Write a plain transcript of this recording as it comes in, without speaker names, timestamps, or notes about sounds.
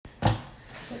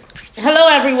Hello,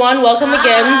 everyone. Welcome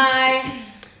again. Hi.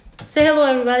 Say hello,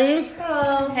 everybody.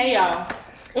 Hello. Hey, y'all.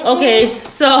 Okay,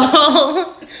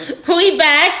 so we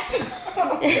back. Okay.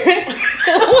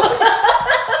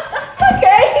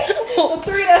 The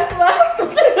three that's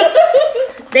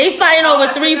left. They fighting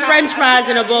over 3 French fries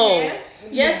in a bowl.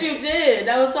 Yes, you did.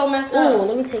 That was so messed up. Ooh,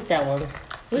 let me take that one.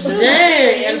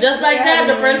 Dang, and just like that,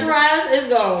 the French fries is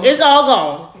gone. It's all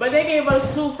gone. But they gave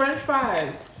us 2 French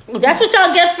fries. That's what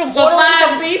y'all get from For ordering 5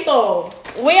 from. people.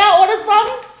 Where y'all ordered from?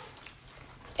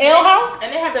 Ale House?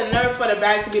 And they have the nerve for the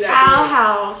bag to be that Our big.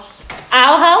 house.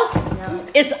 Isle House? Yeah.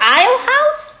 It's Isle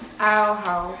House? Our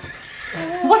house.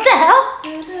 What the hell?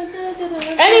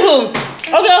 Anywho.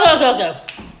 Okay.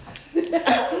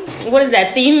 What is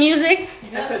that? Theme music?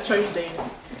 That's a church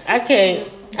dance. Okay.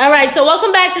 All right. So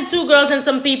welcome back to Two Girls and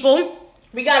Some People.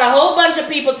 We got a whole bunch of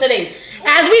people today.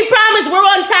 As we promised, we're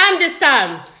on time this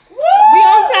time. We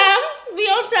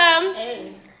on time.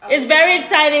 Hey. It's very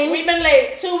exciting. We've been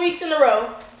late 2 weeks in a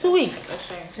row. 2 weeks. That's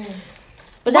shame.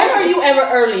 But When that's are you ever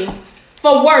early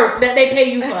for work that they pay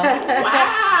you for?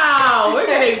 Wow, we're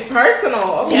getting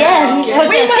personal. Okay. Yeah. Okay.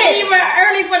 We weren't even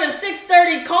early for the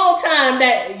 6:30 call time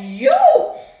that you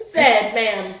said,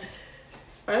 ma'am.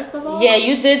 First of all, Yeah,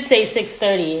 you did say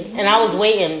 6:30, and I was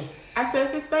waiting. I said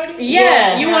 6:30.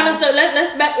 Yeah, you want us to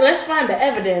let's find the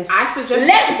evidence. I suggest.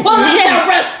 Let's pull up Yeah.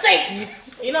 the receipts.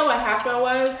 You know what happened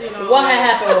was, What had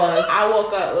happened was I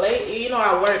woke up late. You know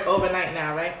I work overnight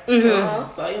now, right?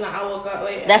 Mhm. So I woke up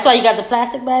late. That's why you got the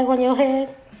plastic bag on your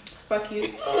head. Fuck you.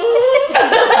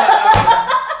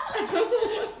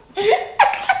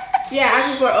 Yeah, I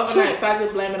just work overnight, so I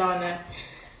just blame it on that.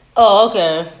 Oh,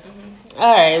 okay.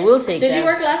 All right, we'll take Did that. you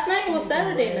work last night? It was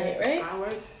Saturday night, right? I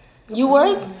worked. You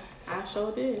work? I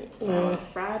sure did. So I worked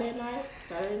Friday night,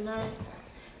 Saturday night.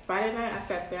 Friday night, I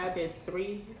sat there. I did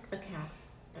 3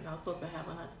 accounts, and I was supposed to have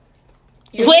 100.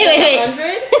 Wait.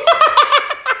 100?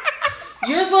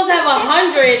 You were supposed to have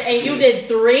 100 and you did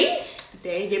 3?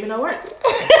 They ain't give me no work. So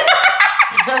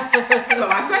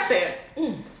I sat there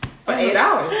for 8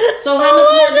 hours. So how much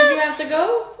more did you have to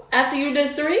go after you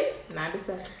did 3?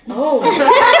 97. Oh.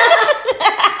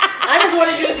 I just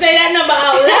wanted you to say that number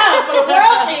out loud for the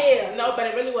world to hear. No, but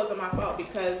it really wasn't my fault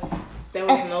because there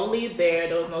was no lead there.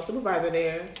 There was no supervisor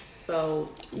there. So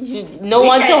No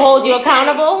one to hold you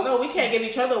accountable? No, we can't give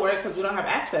each other work because we don't have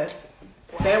access.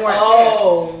 They weren't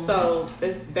Oh. there. So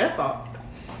it's their fault.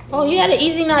 Oh, you had an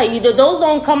easy night. Those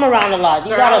don't come around a lot. You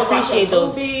Girl, I gotta was watching appreciate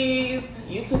those. movies,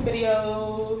 YouTube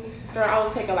videos. Girl, I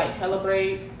was taking like hella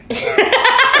breaks.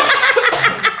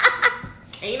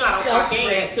 And I don't clock in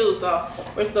yet too, so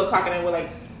we're still clocking in with like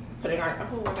putting our I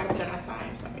gotta put in our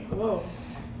time. Sorry. Whoa.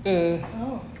 Mm.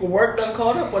 Work done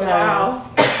caught up with Wow.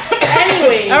 us.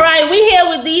 Anyway. All right, we here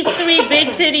with these 3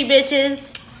 big titty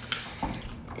bitches.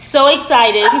 So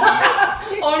excited.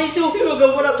 Only 2 people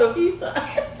can put up the pizza.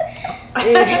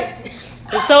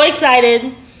 So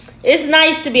excited. It's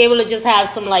nice to be able to just have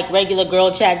some like regular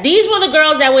girl chat. These were the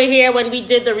girls that were here when we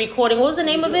did the recording. What was the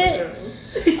name of it?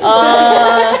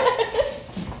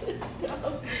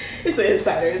 It's an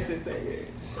insider. It's an insider.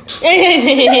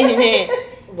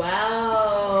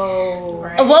 Wow.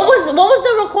 Right. What was the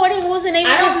recording? What was the name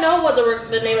I of don't it? know what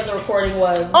the name of the recording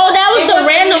was. Oh, that was It the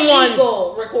random one.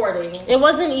 illegal recording. It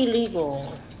wasn't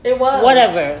illegal. It was.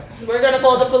 Whatever. We're gonna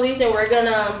call the police and we're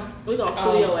gonna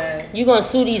sue your ass. You gonna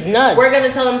sue these nuts? we're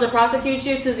gonna tell them to prosecute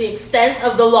you to the extent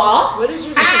of the law. What did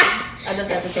you do? I just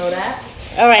have to throw that.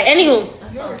 All right. Anywho.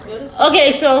 That sounds good.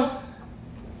 Okay. So.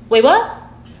 Wait. What?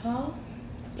 Huh?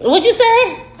 What'd you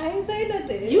say? I ain't say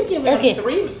nothing. You giving Okay.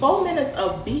 them 4 minutes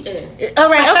of BS. All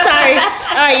right. I'm sorry.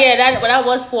 All right. Yeah. That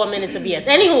was 4 minutes of BS.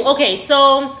 Anywho. Okay.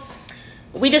 So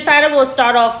we decided we'll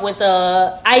start off with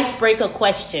a icebreaker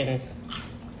question.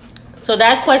 So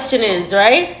that question is,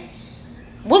 right?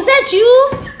 Was that you?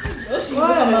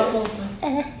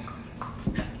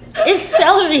 It's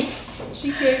celery.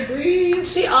 She can't breathe.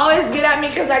 She always get at me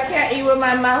because I can't eat with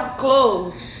my mouth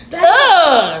closed.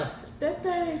 Ugh. That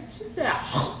thing, she said,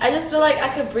 I just feel like I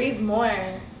could breathe more.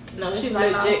 no, she My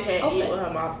mouth legit can't eat open. with her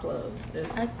mouth closed. It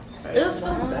just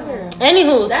feels better.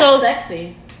 Anywho, That's so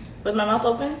sexy. With my mouth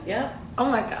open? Yep. Oh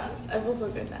my gosh. I feel so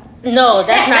good now. no,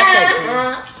 that's not sexy.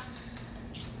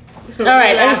 All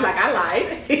right. Laugh like I lied.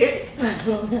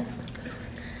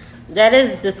 That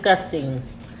is disgusting.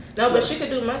 No, but she could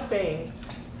do mukbangs.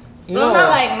 No. I'm not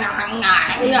like,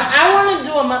 nah. No, I want to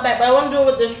do a mukbang, but I want to do it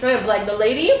with the shrimp. Like the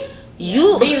lady,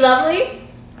 You. Be Lovely.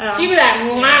 She be like,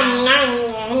 mwah, mwah,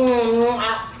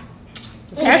 mwah.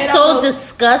 That's so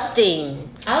disgusting.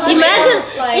 I like Imagine,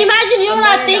 it. Like, imagine. You know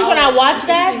what I think when I watch $1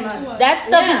 that? That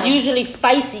stuff is Yeah. usually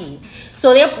spicy.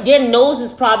 So their nose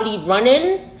is probably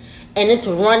running, and it's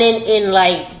running in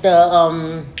like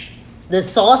the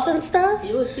sauce and stuff.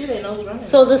 You would see their nose running.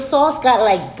 So the sauce got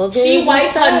like boogers. She and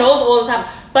wipes stuff. her nose all the time.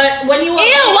 But when you Ew,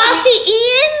 while she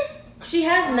eating? she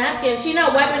has napkins. She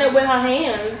not wiping it with her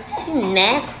hands. She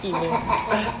nasty.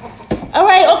 All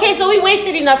right, okay, so we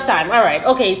wasted enough time. All right,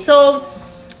 okay, so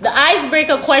the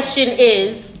icebreaker question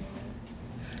is,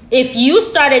 if you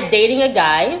started dating a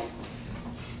guy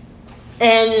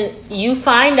and you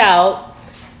find out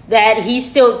that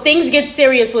things get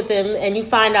serious with him and you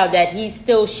find out that he's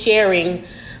still sharing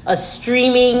a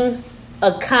streaming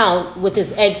account with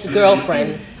his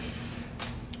ex-girlfriend,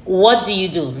 what do you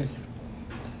do?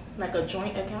 Like a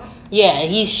joint account? Yeah,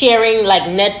 he's sharing like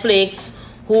Netflix,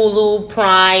 Hulu,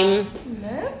 Prime.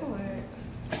 Netflix.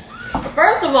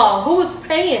 First of all, who is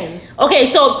paying? Okay,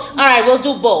 so, all right, we'll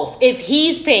do both. If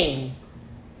he's paying.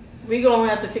 We gonna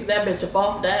have to kick that bitch up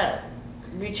off that.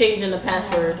 We changing the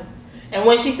password. And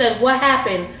when she said, what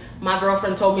happened? My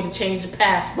girlfriend told me to change the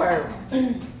password.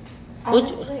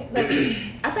 Honestly, like,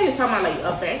 I think it's talking about like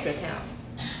a bank account.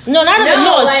 No, not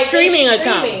a like streaming it's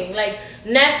account. streaming. Like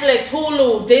Netflix,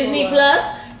 Hulu, Disney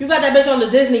Plus. You got that bitch on the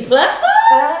Disney Plus?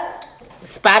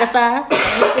 Spotify.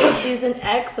 I think she's an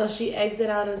ex, so she exit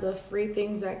out of the free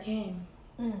things that came.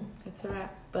 It's a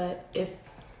wrap. But if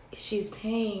she's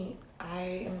paying,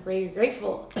 I am very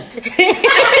grateful.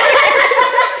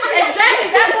 Exactly,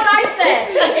 that's what I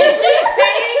said. If she's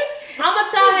paying, I'm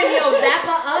gonna tell him, yo, dap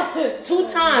her up 2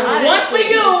 times. One for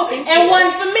you and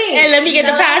one for me. And let me get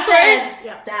the Tell her I password.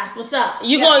 said, That's what's up.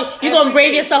 You gonna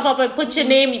brave yourself up and put your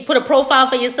name, you put a profile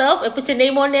for yourself and put your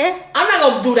name on there? I'm not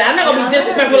gonna do that. I'm not gonna be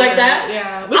disrespectful like that.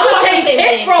 Yeah. I'm gonna change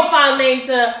his profile name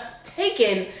to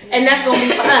Taken, and that's gonna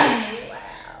be for us.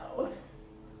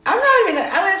 I'm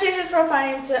gonna change his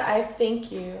profile name to I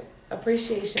thank you.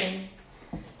 Appreciation.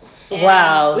 And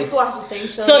Wow. we could watch the same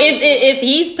show. So if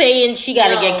he's paying, she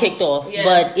gotta No. get kicked off. Yes.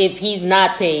 But if he's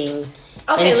not paying,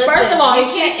 okay, and listen, first of all, you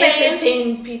if can't she's paying-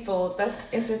 entertain people. That's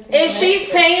entertainment. If she's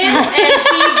paying and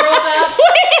she broke up,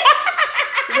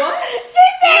 what? she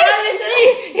said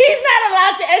he's not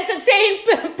allowed to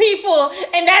entertain people,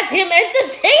 and that's him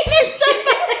entertaining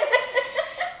somebody.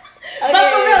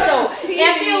 But for real though,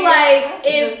 I feel like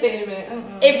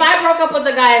if I broke up with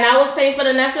the guy and I was paying for the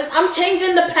Netflix, I'm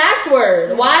changing the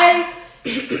password. Why?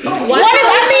 What if,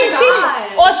 I mean,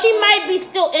 she might be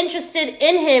still interested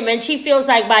in him, and she feels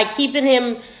like by keeping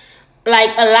him, like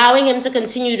allowing him to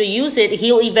continue to use it,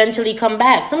 he'll eventually come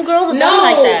back. Some girls are dumb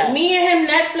like that. Me and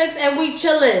him Netflix and we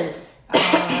chilling.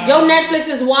 Yo, Netflix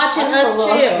is watching us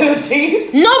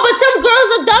chill. No, but some girls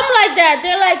are dumb like that.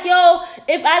 They're like, yo,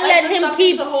 if I let him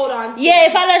keep, to hold on to.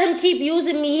 if I let him keep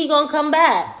using me, he gonna come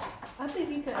back. I think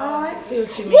you could. Oh, I see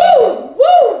what you mean. Woo,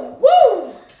 woo,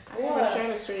 woo. I can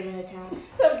share a streaming account.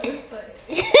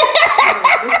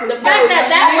 The fact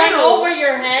that went over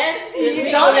your head,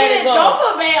 Don't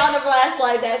put May on the blast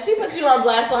like that. She put you on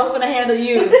blast, so I'm gonna handle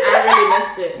you. I really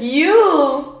missed it.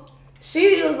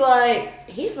 She was like,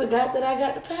 he forgot that I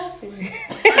got the password.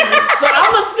 So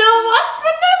I'ma still watch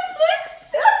for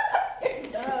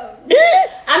Netflix.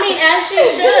 I mean, as she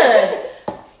should.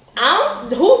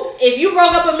 If you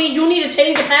broke up with me, you need to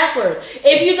change the password.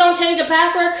 If you don't change the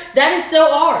password, that is still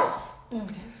ours.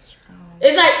 That's true.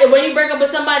 It's like when you break up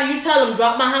with somebody, you tell them,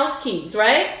 drop my house keys,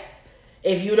 right?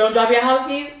 If you don't drop your house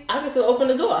keys, I can still open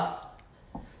the door.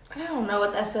 I don't know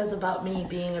what that says about me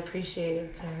being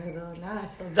appreciated to her though. Now I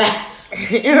feel bad.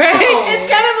 Right?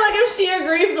 It's kind of like if she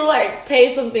agrees to like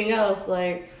pay something else,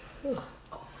 like. Ugh.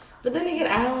 But then again,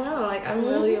 I don't know. Like I'm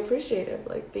really appreciative.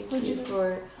 Like thank you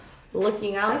for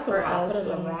looking out for us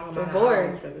when we're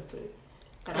bored. For this week.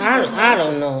 I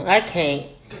don't know. I can't.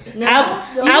 No,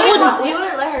 I you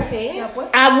wouldn't let her pay it.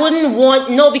 I wouldn't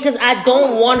want because I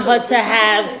don't want her to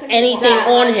have anything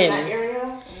on him.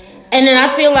 And then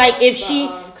I feel like if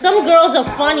some girls are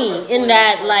funny in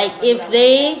that, like if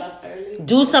they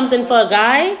do something for a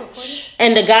guy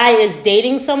and the guy is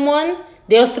dating someone,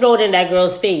 they'll throw it in that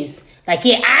girl's face. Like,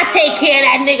 yeah, I take care of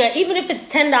that nigga, even if it's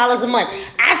 $10 a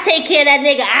month. I take care of that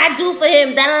nigga. I do for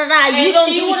him. Da da da. You don't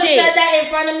do she would have shit. said that in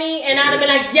front of me, and I'd have been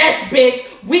like, "Yes, bitch,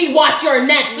 we watch your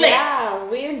Netflix." Yeah,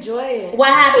 we enjoy it. What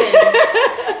happened?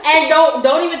 And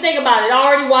don't even think about it. I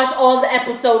already watched all the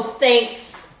episodes.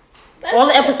 Thanks. All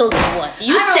the episodes of what?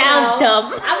 You I don't sound know.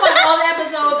 dumb. I watched all the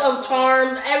episodes of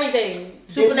Charmed, everything,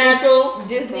 Supernatural.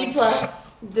 Disney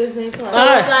Plus. So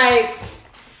it's like,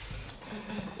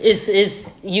 It's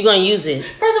you gonna use it.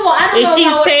 first of all, I don't If know she's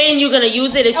how paying, you're gonna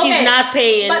use it. If Okay, she's not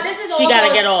paying, but this is she also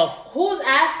gotta get off. Who's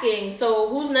asking? So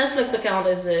whose Netflix account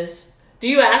is this? Do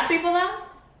you ask people that?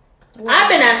 I've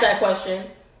been asked that question.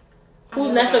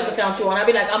 Whose Netflix account you on? I'd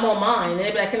be like, I'm on mine. And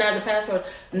they'd be like, can I have the password?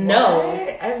 No.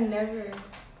 What? I've never.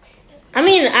 I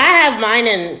mean, I have mine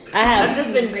and I've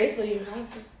just been grateful you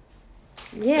have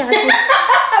it. Yeah.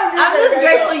 I'm just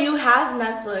grateful you have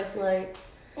Netflix. Like,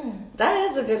 that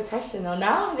is a good question, though.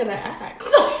 Now I'm going to ask.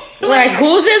 Like,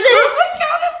 whose is it? Whose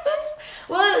account is this?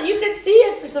 Well, you can see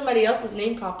if somebody else's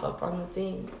name pop up on the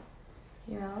thing.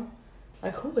 You know?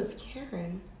 Like, who is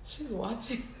Karen? She's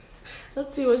watching.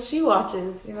 Let's see what she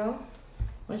watches, you know?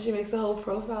 When she makes a whole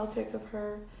profile pic of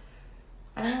her.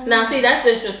 Now, see, that's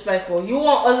disrespectful. You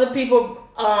want other people,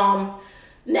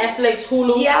 Netflix,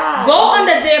 Hulu. Yeah. Go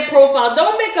under their profile.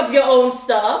 Don't make up your own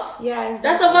stuff. Yeah, exactly.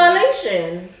 That's a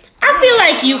violation. I feel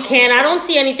like you can. I don't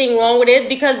see anything wrong with it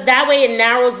because that way it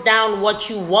narrows down what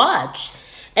you watch.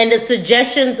 And the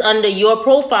suggestions under your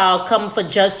profile come for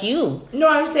just you. No,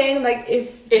 I'm saying, like,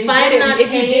 if you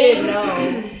didn't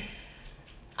know.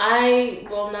 I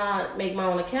will not make my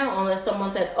own account unless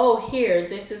someone said, oh, here,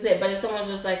 this is it. But if someone's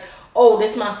just like, oh,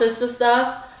 this is my sister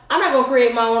stuff, I'm not going to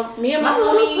create my own. Me and my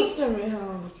little homie. sister made her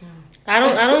own account.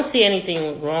 I don't see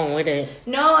anything wrong with it.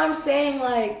 No, I'm saying,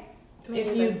 like,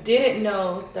 if you didn't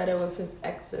know that it was his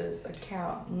ex's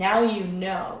account, now you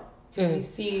know. Because you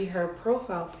see her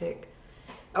profile pic.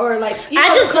 Or, like,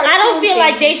 I don't feel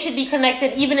like they should be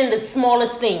connected even in the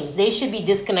smallest things. They should be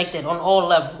disconnected on all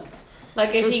levels.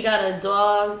 Like if he got a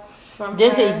dog from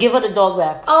Just her. give her the dog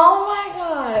back. Oh my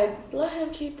God. Let him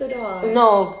keep the dog.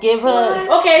 No, give her.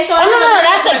 What? Okay, so no,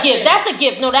 that's a gift. That's a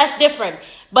gift. No, that's different.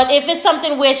 But if it's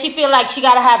something where she feel like she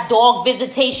gotta have dog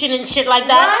visitation and shit like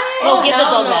that, no, give the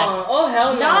dog back. Oh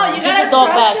hell no! No, you gotta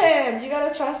trust him. You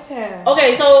gotta trust him.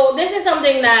 Okay, so this is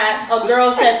something that a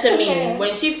girl said to me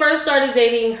when she first started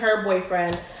dating her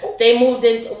boyfriend. They moved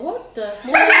into what the?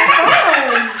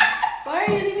 Why are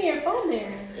you leaving your phone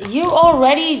there? You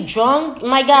already drunk,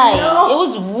 my guy. No. It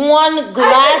was one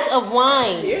glass of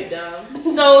wine. You're dumb.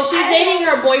 So she's dating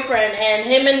her boyfriend, and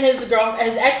him and his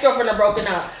ex-girlfriend are broken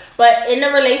up. But in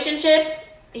the relationship,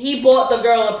 he bought the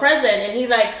girl a present, and he's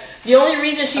like, the only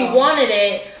reason she wanted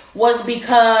it was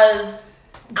because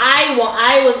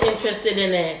I was interested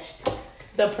in it.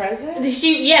 The present?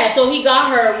 So he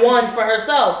got her one for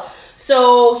herself.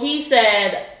 So he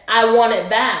said, I want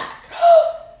it back.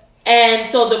 And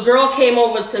so the girl came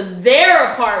over to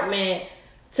their apartment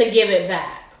to give it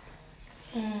back.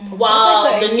 While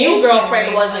like the new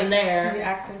girlfriend wasn't there. You're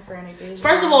asking for an engagement.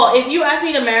 First of all, if you asked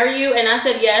me to marry you and I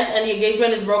said yes and the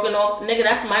engagement is broken off, nigga,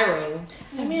 that's my ring.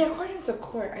 I mean, according to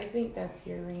court, I think that's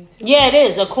your ring too. Yeah, it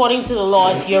is. According to the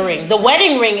law, it's your ring. The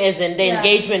wedding ring isn't. The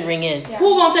engagement ring is. Yeah.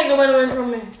 Who gonna take the wedding ring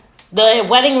from me? The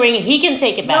wedding ring, he can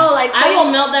take it back. No, like I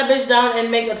will melt that bitch down and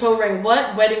make a toe ring.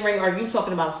 What wedding ring are you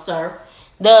talking about, sir?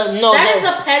 That is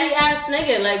a petty ass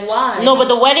nigga. Like, why? No, but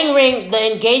the wedding ring,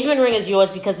 the engagement ring is yours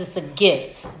because it's a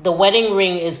gift. The wedding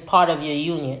ring is part of your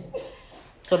union.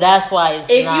 So that's why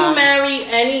it's if not. you marry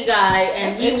any guy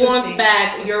and he wants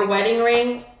back your wedding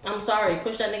ring, I'm sorry,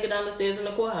 push that nigga down the stairs in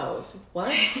the courthouse.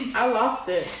 What? I lost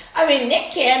it. I mean, Nick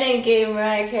Cannon gave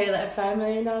Mariah Carey like $5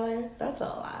 million. That's a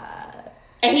lot.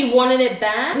 And he wanted it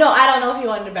back? No, I don't know if he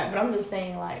wanted it back, but I'm just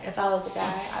saying, like, if I was a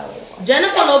guy, I would want it.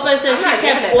 Jennifer Lopez said she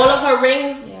kept all of her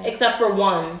rings except for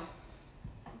one.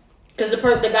 Because the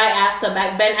guy asked her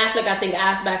back. Ben Affleck, I think,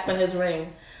 asked back for his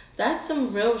ring. That's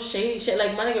some real shady shit.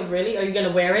 Like, my nigga, really? Are you going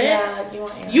to wear it? Yeah, like, you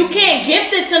want it. You can't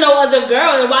gift it to no other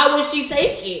girl, and why would she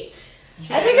take it?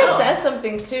 I think it says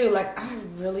something, too. Like,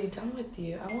 I'm really done with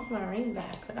you. I want my ring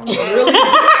back. Like, I'm really like,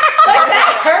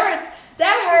 that hurts.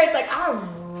 That hurts. Like,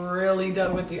 I'm really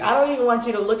done with you. I don't even want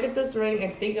you to look at this ring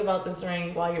and think about this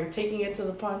ring while you're taking it to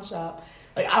the pawn shop.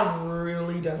 Like, I'm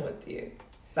really done with you.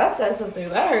 That says something.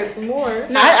 That hurts more.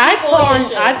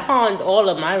 I pawned all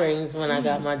of my rings when I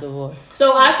got my divorce.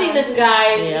 So I see this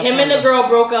guy, him and the girl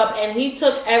broke up, and he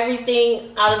took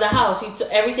everything out of the house. He took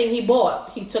everything he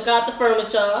bought. He took out the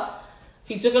furniture.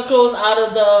 He took her clothes out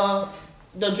of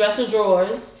the dresser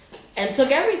drawers. And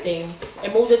took everything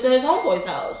and moved it to his homeboy's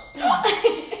house.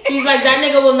 He's like, that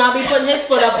nigga will not be putting his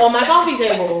foot up on my coffee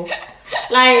table.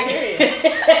 Like,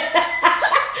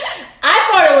 I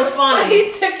thought it was funny.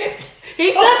 He took it.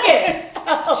 He took it.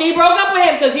 She broke up with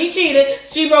him because he cheated.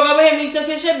 She broke up with him. He took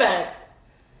his shit back.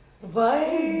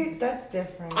 What? That's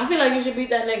different. I feel like you should beat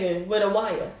that nigga with a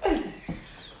wire.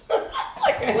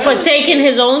 For taking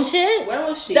his own shit? Where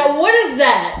was she? What is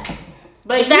that?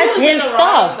 But that's his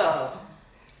stuff.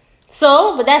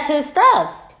 But that's his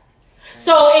stuff.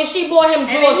 So if she bought him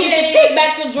drawers, she should take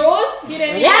back the drawers? He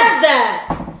didn't have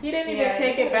that. He didn't even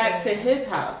take it back to his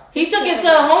house. He took it to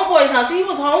a homeboy's house. He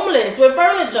was homeless with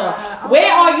furniture.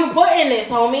 Where are you putting this,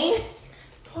 homie?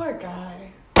 Poor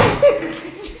guy.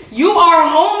 You are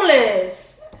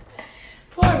homeless.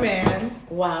 Poor man.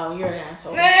 Wow, you're an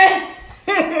asshole. Burn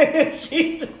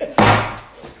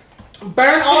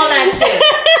all that shit.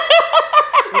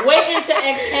 Waiting to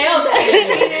exhale that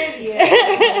shit. Yeah.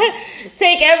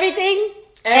 Take everything.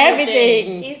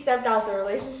 Everything. He stepped out the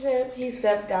relationship. He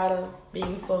stepped out of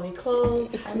being fully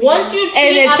clothed. I mean, Once you cheat,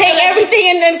 And then take everything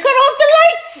and then cut off the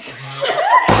lights.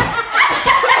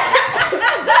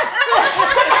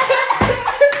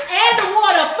 and the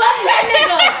water. Fuck that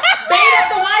nigga. Bait up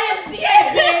the YMCA,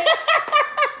 bitch.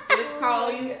 Bitch, call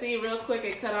OUC real quick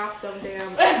and cut off them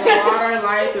damn the water,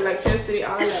 lights, electricity,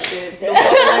 all that bitch. The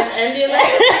water lights and the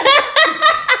electricity.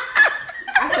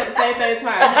 I said the same thing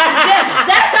twice. Yeah,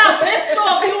 that's how pissed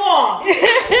off you are.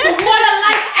 The water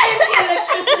lights and the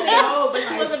electricity. No, but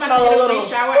she wasn't about to get a free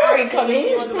shower out of me.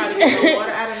 She wasn't about to get the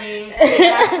water out of me.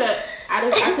 I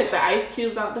took the ice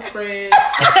cubes out the fridge.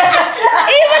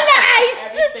 Even the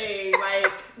ice. Everything.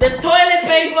 Like the toilet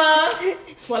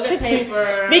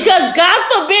paper. Because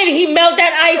God forbid he melt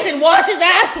that ice and wash his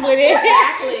ass with it.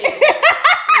 Exactly.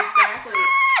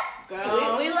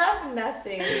 Girl. We left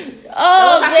nothing.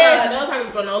 Oh, man. Those like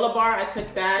a granola bar. I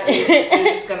took that.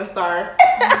 We're just gonna starve.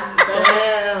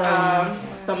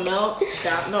 Some milk.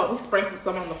 No, we sprinkled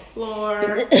some on the floor. I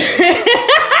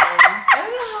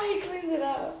don't know how he cleaned it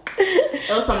up.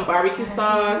 There was some barbecue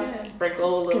sauce.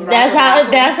 Sprinkle a little. That's how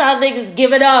niggas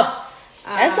give it up.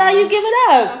 That's how you give it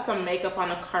up. Some makeup on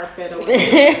the carpet. Or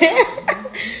whatever.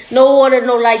 No water,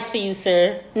 no lights for you,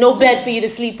 sir. No bed for you to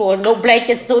sleep on. No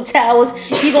blankets, no towels.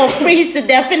 You gonna freeze to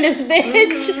death in this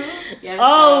bitch. Mm-hmm. Yes,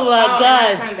 oh my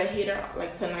God. And I turned the heater up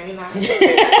like to 99.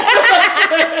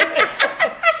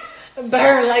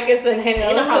 Burn like it's in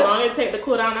hell. You know how long it take to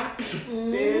cool down that?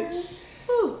 Bitch.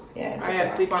 Yeah, I had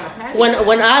to sleep on the patio.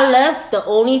 When I left, the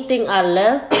only thing I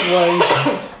left was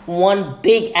one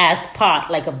big ass pot,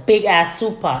 like a big ass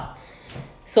soup pot.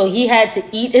 So he had to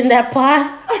eat in that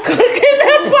pot, cook in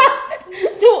that pot,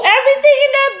 do everything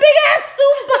in that big ass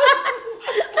soup pot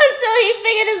until he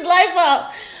figured his life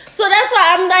out. So that's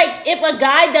why I'm like, if a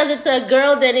guy does it to a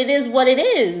girl, then it is what it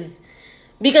is.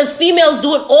 Because females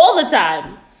do it all the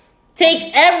time.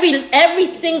 Take every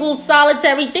single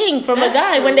solitary thing from a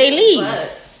guy when they leave.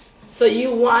 So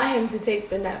you want him to take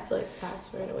the Netflix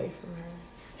password away from her?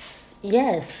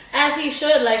 Yes. As he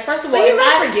should. Like, first of all, but you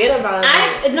might forget about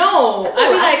it. No.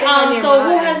 I'd be like, so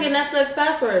who has your Netflix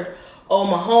password? Oh,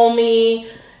 my homie,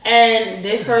 and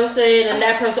this person, and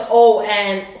that person. Oh,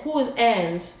 and who is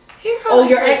and?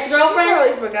 Your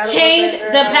ex-girlfriend? Change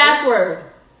the password.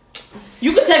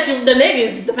 You could text the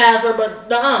niggas the password, but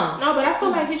No, but I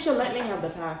feel like he should let me have the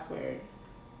password.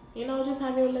 You know, just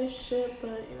have your relationship,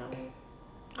 but you know.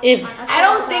 I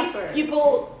don't think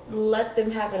people let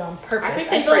them have it on purpose.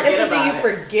 I feel like it's something you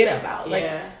forget about. Like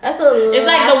that's it's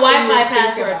like the Wi-Fi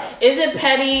password. Is it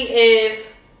petty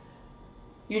if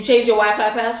you change your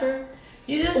Wi-Fi password?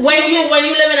 You just when you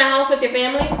live in a house with your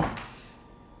family?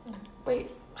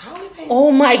 Wait, how are we paying? Oh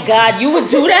my God, you would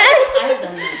do that? I have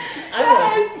done that.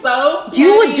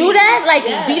 You would do that? Like,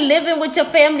 be living with your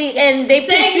family and they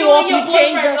piss you off, you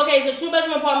change her? Okay, so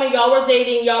 2-bedroom apartment, y'all were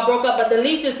dating, y'all broke up, but the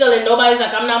lease is still in. Nobody's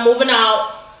like, I'm not moving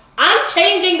out. I'm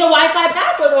changing the Wi-Fi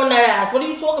password on that ass. What are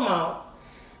you talking about?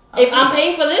 Okay. If I'm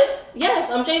paying for this,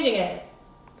 yes, I'm changing it.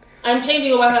 I'm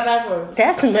changing the Wi-Fi password.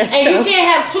 That's messed up. And you can't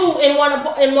have two in one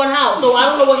house, so I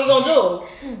don't know what you're going to do.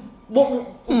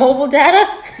 Mobile data?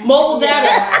 Mobile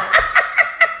data.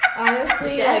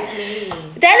 Honestly, that's mean.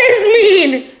 That is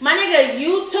mean. My nigga,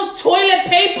 you took toilet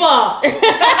paper and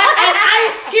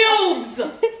ice cubes.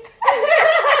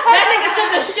 That nigga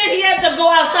took a shit. He had to go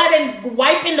outside and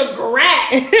wipe in the grass.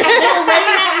 It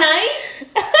rain at night.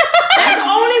 That's the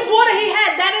only water he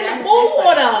had. That in the pool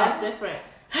water. That's different.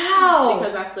 How?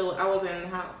 Because I wasn't in the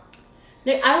house.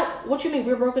 What you mean?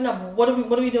 We're broken up. What are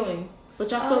we doing? But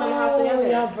y'all still in the house together.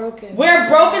 Y'all broken. We're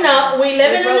broken up. We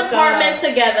live in an apartment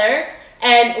together.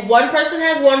 And one person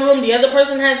has one room, the other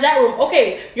person has that room.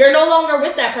 Okay, you're no longer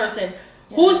with that person.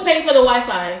 Yeah. Who's paying for the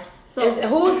Wi-Fi? So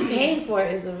who's paying for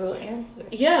it is the real answer.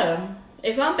 Yeah.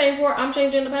 If I'm paying for it, I'm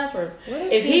changing the password.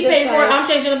 If he paid for it, I'm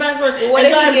changing the password. What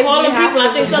until I'm calling people,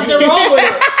 I think something wrong with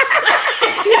it.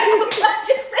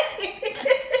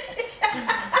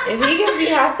 If he gives you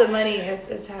half the money,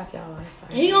 it's half y'all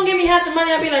Wi-Fi. He gonna give me half the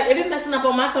money. I'll be like, it been messing up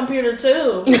on my computer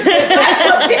too.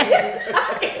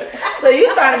 So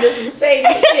you trying to do some shady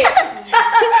shit?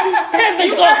 That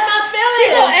bitch she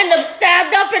gonna end up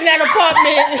stabbed up in that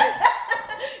apartment.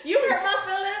 You hurt my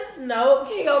feelings? Nope.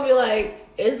 He gonna be like,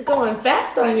 it's going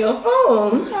fast on your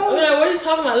phone. Like, what are you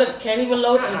talking about? Look, can't even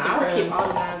load Instagram. I'll keep all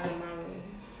the knives in my room.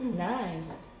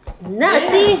 Nice.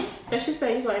 See? And she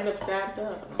said you gonna end up stabbed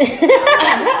up.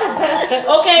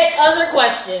 Okay, other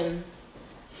question.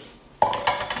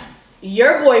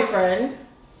 Your boyfriend.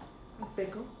 I'm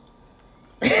single.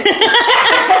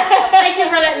 Thank you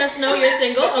for letting us know you're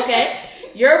single. Okay.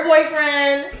 Your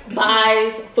boyfriend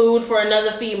buys food for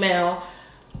another female.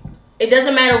 It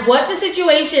doesn't matter what the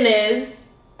situation is.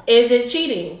 Is it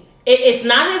cheating? It's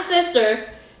not his sister.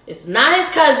 It's not his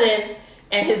cousin.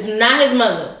 And it's not his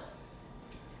mother.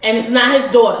 And it's not his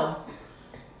daughter.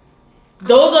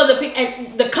 Those are the people.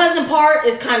 And the cousin part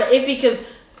is kind of iffy because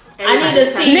I need to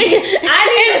see.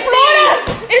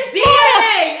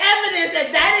 DNA evidence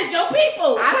that is your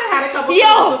people. I done had a couple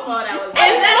people before that was. I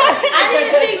need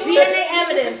to see DNA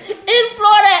evidence. In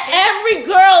Florida, every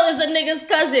girl is a nigga's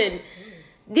cousin.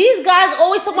 These guys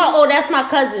always talk about, oh, that's my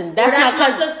cousin. That's my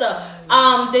sister.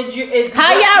 How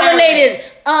y'all related?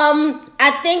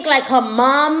 I think like her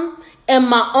mom and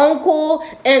my uncle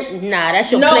and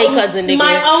that's your play cousin, nigga.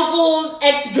 My uncle's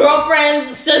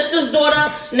ex-girlfriend's sister's daughter.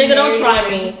 Nigga, don't try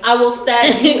me. I will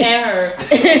stab you and her.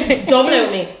 Don't play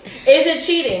with me. Is it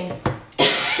cheating?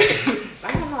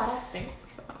 I don't know. I don't think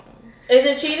so. Is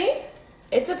it cheating?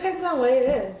 It depends on what it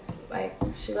is. Like,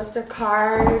 she left her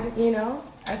card,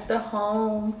 at the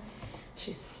home.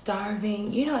 She's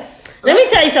starving. Let me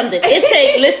tell you something.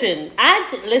 Listen.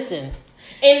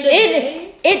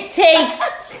 It takes.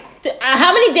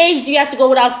 How many days do you have to go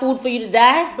without food for you to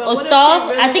die or starve?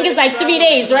 Really, I think it's like 3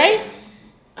 days, right?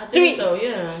 I think so,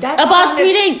 yeah. That's about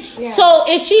 3 days. Yeah. So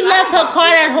if she left her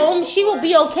card at home, she will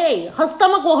be okay. Her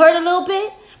stomach will hurt a little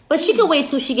bit, but she can wait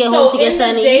till she get home to get something. So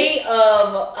in the day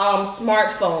of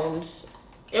smartphones,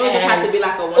 it would just have to be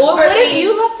like a one. Or what if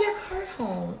you left your card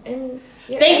home and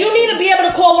then you need to be able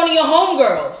to call one of your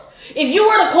homegirls. If you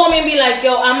were to call me and be like,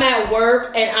 yo, I'm at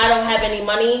work and I don't have any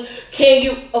money, can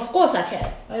you? Of course I can.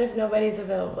 What if nobody's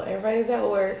available? Everybody's at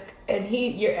work and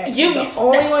your ex is the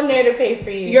only one there to pay for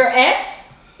you. Your ex?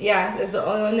 Yeah, is the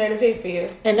only one there to pay for you.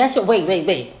 And that's your wait.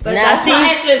 But now my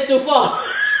ex lives too far.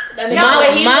 He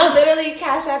will literally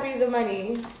cash out you the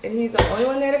money, and he's the only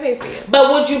one there to pay for you.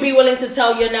 But would you be willing to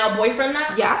tell your now boyfriend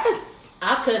that? Yes.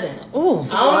 I couldn't. Ooh, I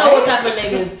don't know what type of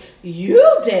niggas you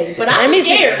date, but I'm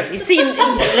scared. You see, let me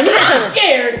tell you something. I'm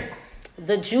scared.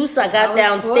 The juice I got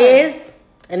downstairs,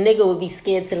 a nigga would be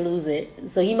scared to lose it.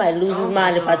 So he might lose his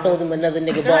mind if I told him another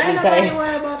nigga bought me something.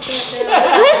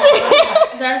 Listen.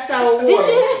 That's so warm.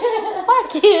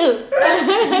 Fuck you.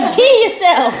 Kill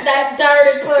yourself. That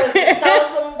dirty pussy. Throw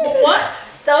some what?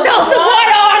 Throw some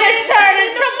water on it, turn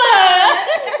it to mud.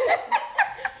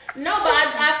 No, but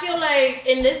I feel like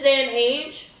in this day and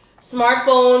age,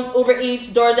 smartphones, Uber Eats,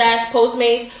 DoorDash,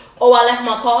 Postmates. Oh, I left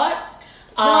my card.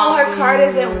 No, her card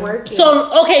isn't working.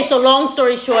 So long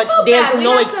story short, there's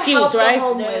no excuse, right?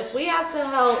 We have to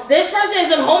help. This person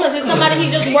isn't homeless. It's somebody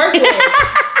he just worked with.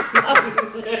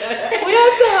 We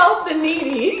have to help the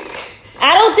needy.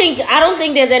 I don't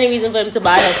think there's any reason for him to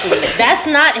buy her food. That's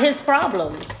not his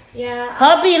problem. Yeah.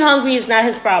 Her being hungry is not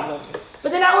his problem.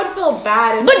 But then I would feel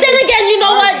bad. But then again, you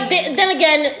know what? Then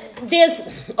again,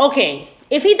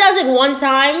 if he does it one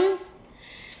time,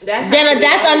 then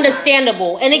that's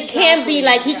understandable. And it can't be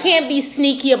like, he can't be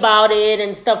sneaky about it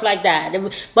and stuff like that.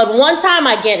 But one time,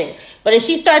 I get it. But if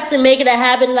she starts to make it a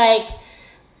habit, like,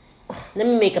 let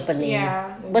me make up a name.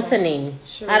 Yeah. What's her name?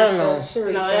 Sharika, I don't know.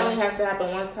 No, it only has to happen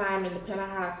one time, and depending on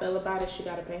how I feel about it, she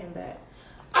got to pay him back.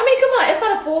 I mean, come on, it's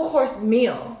not a full course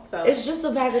meal. So it's just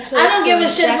a bag of chips. I don't give a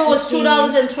shit if it was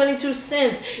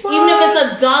 $2.22. Even if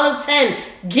it's $1.10,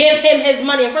 give him his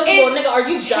money. And first of all, nigga, are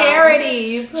you charity?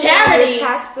 You put charity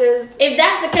taxes. If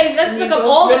that's the case, let's pick up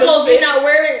all the clothes we're not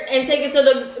wearing and take it to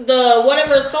the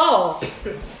whatever it's called.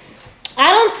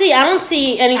 I don't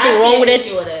see anything wrong with it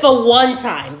for one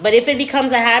time. But if it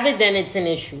becomes a habit, then it's an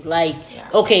issue. Like,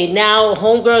 okay, now,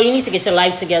 homegirl, you need to get your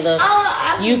life together.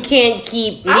 You can't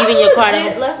keep leaving your card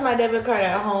at home. I left my debit card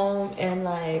at home and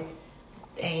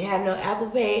ain't have no Apple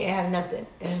Pay and have nothing.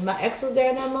 And my ex was there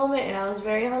in that moment, and I was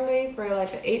very hungry for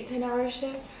like an 8-10 hour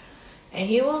shift. And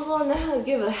he was willing to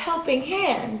give a helping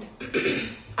hand.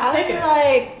 I was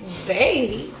like,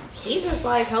 babe, he just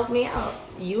helped me out.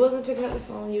 You wasn't picking up the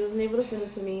phone. You wasn't able to send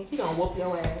it to me. You gonna whoop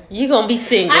your ass. You gonna be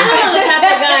single. I don't know the type of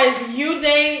guys you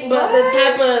date, but the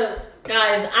type of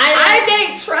guys I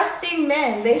date trusting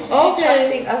men. They should be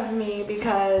trusting of me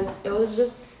because it was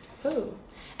just food.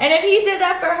 And if he did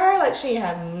that for her, she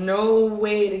had no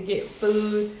way to get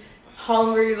food,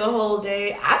 hungry the whole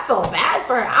day. I feel bad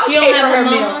for her. I'll she don't have her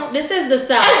mama. This is the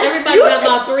South. Everybody got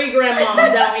about 3 grandmas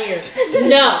down here.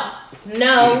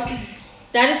 No.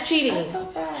 That is cheating.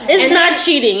 It's not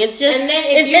cheating. It's just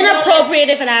it's inappropriate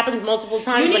if it happens multiple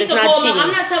times, but it's not cheating.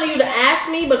 I'm not telling you to ask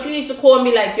me, but you need to call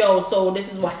me like, yo, so this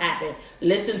is what happened.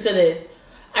 Listen to this.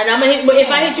 And I'm gonna hit, but if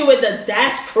I hit you with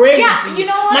that's crazy. Yeah, you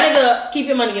know what? My nigga, keep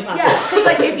your money in your pocket. Yeah, because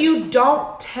like if you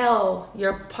don't tell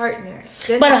your partner,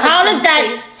 then But how does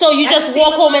that? So you just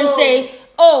walk home and little, say,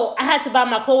 "Oh, I had to buy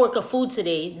my coworker food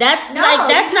today." That's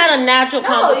that's not a natural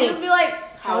conversation. You just be like,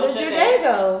 "How did your day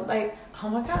go?" Like, "Oh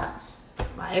my gosh,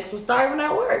 my ex was starving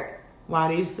at work. Why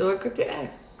do you still work with your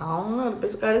ex?" "I don't know. The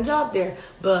bitch got a job there.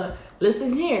 But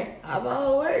listen here, I bought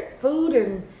her work food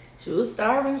and she was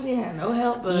starving. She had no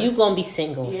help. But You gonna be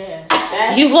single. Yeah.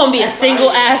 You gonna be a single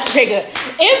ass nigga.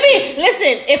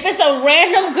 Listen, if it's a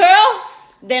random girl,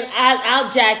 then I'll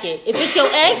jack it. If it's your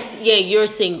ex, yeah, you're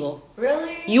single.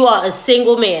 Really? You are a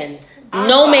single man. No I don't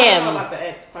know ma'am. about the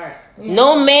ex part. Yeah.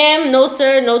 No ma'am, no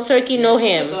sir, no turkey, no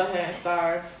ham. Go ahead and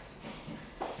starve.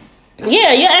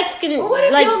 Yeah, your ex can But what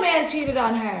if like your man cheated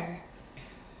on her?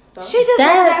 So, She just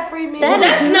That- wants that free meal.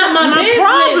 That's not my business.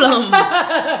 problem.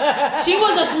 She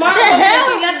was a smart The woman. hell?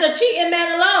 She left the cheating man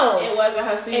alone. it wasn't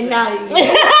her season. and now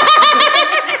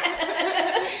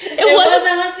It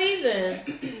wasn't her season.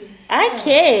 I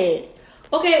can't.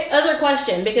 Okay, other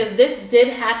question, because this did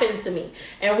happen to me,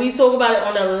 and we spoke about it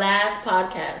on the last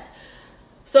podcast.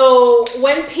 So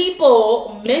when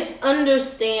people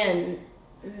misunderstand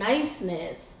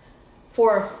niceness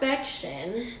for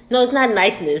affection, No, it's not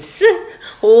niceness.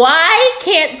 Why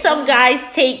can't some guys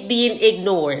take being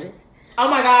ignored? Oh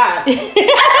my god.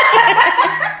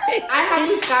 I have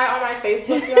this guy on my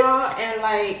Facebook, y'all, and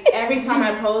like every time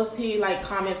I post, he like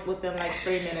comments within like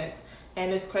 3 minutes.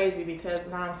 And it's crazy because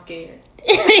now I'm scared.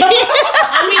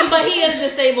 I mean, but he is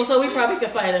disabled, so we probably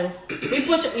could fight him. We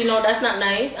push, that's not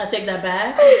nice. I take that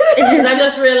back. Because I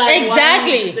just realized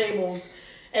Exactly. why he's disabled.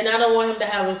 And I don't want him to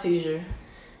have a seizure.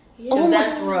 Yeah, Oh my-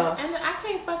 That's rough. And I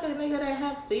can't fuck a nigga that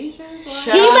have seizures. Like,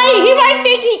 Shut He might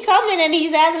think he coming and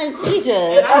he's having a seizure.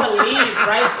 and I will leave,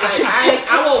 right? Like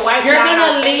I will wipe You're down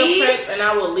gonna my leave? fingerprints and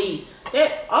I will leave.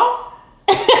 Oh,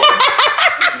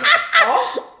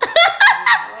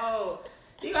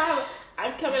 you gotta have.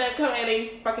 I'm coming and he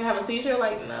fucking have a seizure.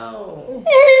 Like no. And then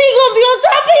he gonna be on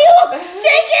top of you,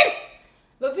 shaking.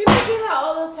 But people do that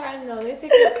all the time, though. They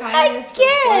take your kindness for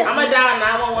can't. I'm gonna dial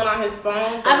 911 on his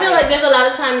phone. I feel like there's a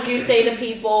lot of times you say to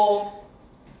people,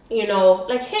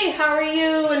 like, hey, how are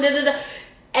you? And da-da-da.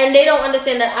 And they don't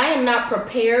understand that I am not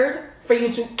prepared for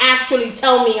you to actually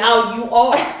tell me how you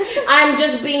are. I'm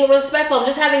just being respectful. I'm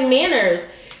just having manners.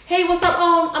 Hey, what's up?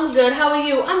 Oh, I'm good. How are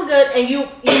you? I'm good. And you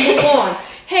move on.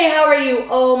 Hey, how are you?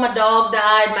 Oh, my dog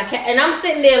died. My cat. And I'm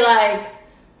sitting there like,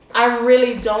 I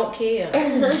really don't care.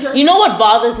 You know what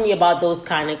bothers me about those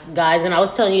kind of guys, and I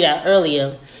was telling you that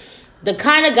earlier. The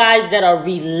kind of guys that are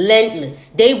relentless.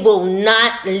 They will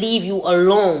not leave you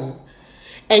alone.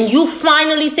 And you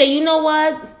finally say, you know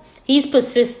what? He's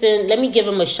persistent. Let me give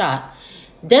him a shot.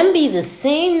 Them be the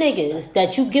same niggas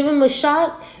that you give him a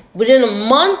shot. Within a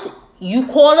month, you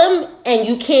call him and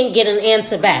you can't get an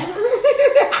answer back.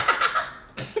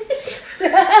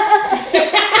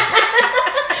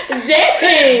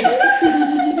 Dang!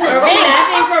 Are we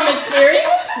laughing from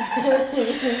experience?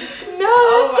 No,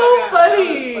 it's so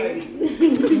funny.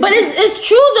 But it's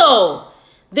true though.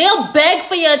 They'll beg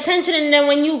for your attention, and then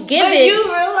when you give But it, you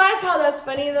realize how that's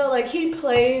funny, though? Like, he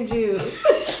played you. but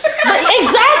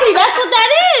exactly, that's what that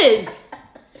is.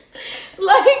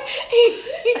 Like,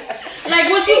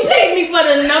 would you pay me for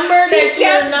the number that He you're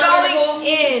kept not going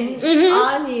in Mhm.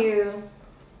 on you.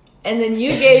 And then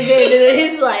you gave in, and then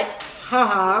he's like,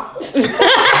 haha.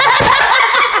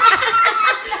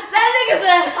 That nigga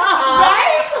said, haha.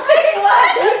 Right? Like, what?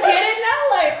 You get it now?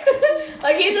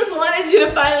 Like he just wanted you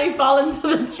to finally fall into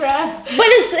the trap. But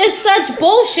it's such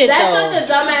bullshit That's though. such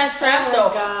a dumbass trap, Oh my though.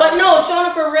 God. But no,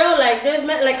 Shona, for real, like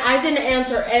I didn't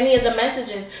answer any of the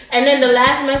messages, and then the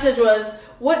last message was,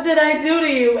 "What did I do to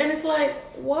you?" And it's like,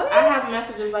 what? I have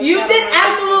messages like You that did on my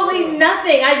absolutely Facebook.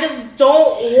 nothing. I just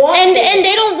don't want and to.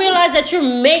 they don't realize that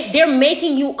they're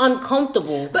making you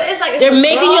uncomfortable. But it's like if They're a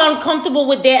making girl- you uncomfortable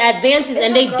with their advances, if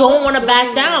and a they girl don't was want to back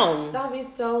doing down. That would be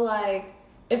so like,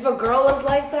 if a girl was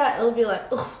like that, it would be like,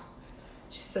 ugh,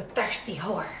 she's a thirsty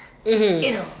whore. Mm-hmm.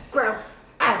 Ew, gross.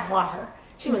 I don't want her.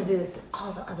 She must do this to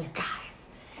all the other guys.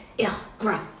 Ew,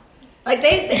 gross. Like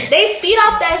they feed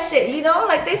off that shit,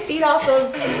 Like they feed off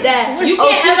of that. You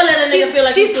can't ever let a nigga feel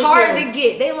like she's he's too hard cool. to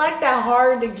get. They like that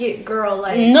hard to get girl.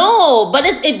 Like No, but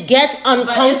it gets But it's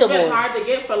uncomfortable. been hard to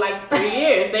get for like 3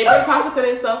 years. They've been talking to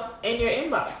themselves in your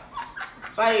inbox.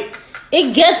 Like,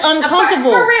 It gets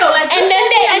uncomfortable. For real, like and you then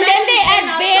send they me a message in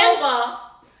advance. October,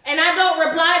 and I don't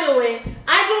reply to it.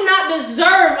 I do not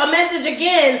deserve a message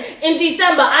again in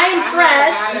December. I am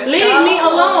trash. Leave me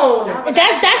alone.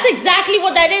 That's exactly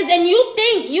what that is. And you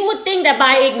would think that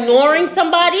by ignoring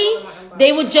somebody,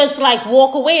 they would just like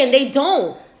walk away, and they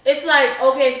don't. it's like,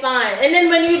 okay, fine. And then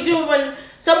when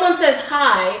someone says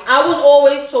hi, I was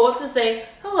always taught to say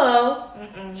hello.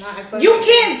 You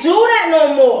can't do that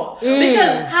no more.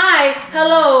 Because hi,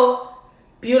 hello,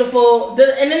 beautiful.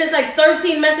 And then it's like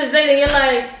 13 messages later, and you're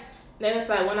like, then it's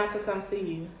like, when I could come see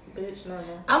you. Bitch, never.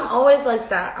 I'm always like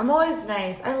that. I'm always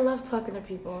nice. I love talking to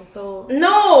people. So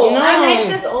no. My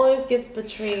niceness always gets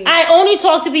betrayed. I only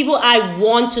talk to people I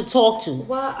want to talk to.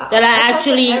 That I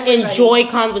actually enjoy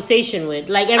conversation with.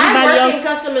 Like everybody else. I work in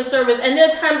customer service, and there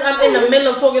are times I'm in the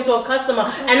middle of talking to a customer,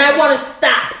 and I want to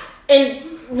stop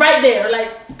and right there,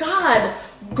 like, God,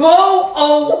 go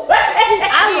away.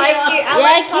 I like it. I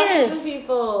like talking to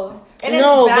people. And it's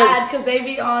bad because they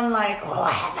be on like, oh,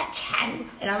 I have a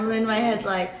chance. And I'm in my head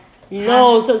like,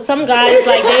 no. So some guys,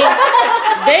 like,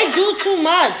 they do too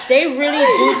much. They really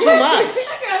do too much.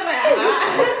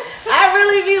 I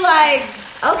really be like,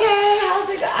 okay, how's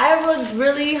it go? I would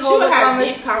really hold a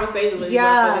conversation with you.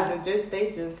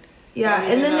 They just... Yeah,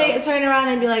 and then they turn around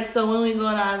and be like, so when we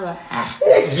going on? I'm like,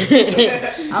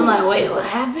 I'm like, wait, what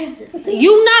happened?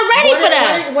 You not ready for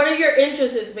that. What are your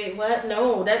interests? Wait, what?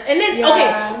 No. Okay,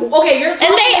 you're talking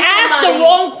and they ask the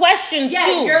wrong questions, too.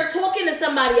 Yeah, you're talking to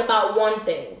somebody about one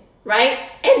thing, right?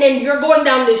 And then you're going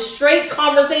down this straight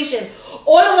conversation.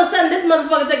 All of a sudden, this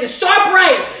motherfucker takes a sharp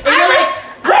right. And you're like,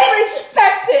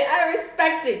 I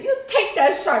respect it. You take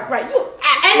that sharp right. You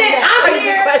ask. And then I'm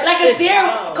here like a deer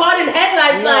caught in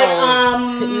headlights.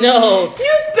 No.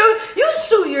 You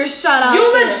shoot your shot out. You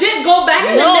legit go back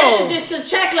to the messages to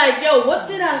check, like, yo, what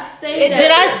did I say?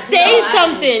 Did I say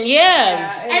something?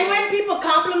 Yeah. And when people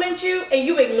compliment you and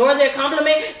you ignore their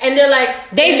compliment, and they're like,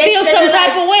 they feel some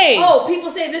type of way. Oh, people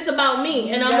say this about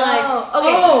me, and I'm like,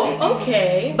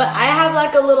 okay. But I have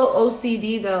like a little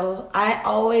OCD though. I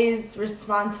always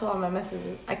respond to all my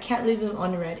messages. I can't leave them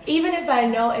unread, even if I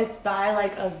know it's by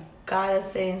like a guy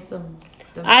that's saying some.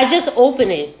 I just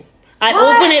open it. I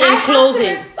open it and close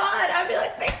it. Respond. I'd be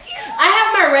like, thank you. I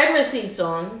have my read receipts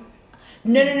on.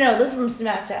 No. This is from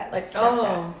Snapchat. Like Snapchat.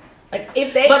 Oh. Like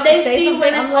if they say see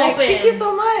when it's like, open. Thank you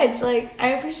so much. Like I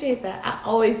appreciate that. I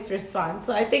always respond.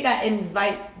 So I think I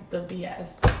invite the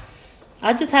BS.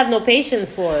 I just have no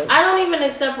patience for it. I don't even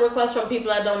accept requests from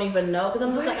people I don't even know because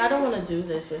I'm just like, I don't want to do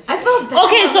this with you. I feel bad.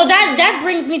 Okay, so that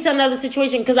brings me to another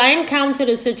situation because I encountered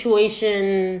a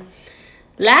situation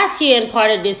last year and part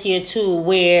of this year too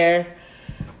where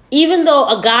even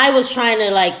though a guy was trying to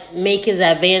like make his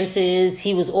advances,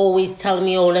 he was always telling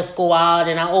me, oh, let's go out.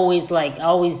 And I always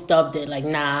dubbed it like,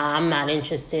 nah, I'm not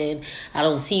interested. I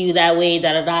don't see you that way,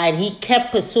 da da da. And he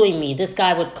kept pursuing me. This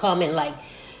guy would come and like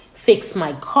fix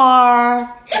my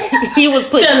car. He would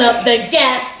put fill up the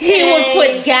gas tank. He would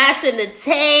put gas in the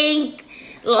tank.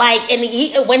 Like,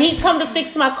 and when he come to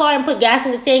fix my car and put gas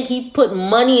in the tank, he put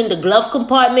money in the glove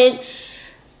compartment.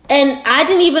 And I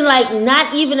didn't even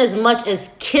not even as much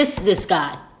as kiss this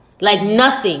guy. Like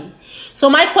nothing. So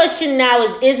my question now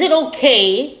is it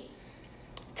okay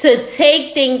to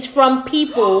take things from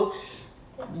people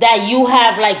that you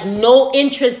have like no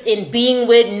interest in being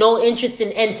with, no interest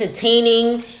in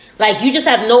entertaining? Like you just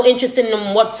have no interest in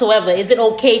them whatsoever. Is it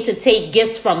okay to take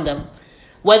gifts from them?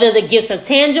 Whether the gifts are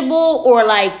tangible or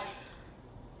like,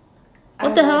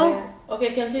 what the hell?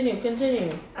 Okay, continue.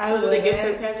 I would the gifts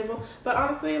are tangible, but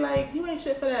honestly, like you ain't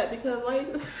shit for that because why you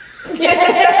just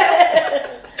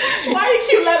why you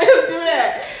keep letting him do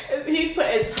that? He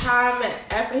putting time and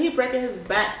effort. He breaking his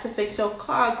back to fix your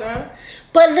car, girl.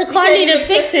 But the car needed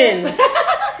fixing.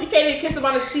 You can't even kiss him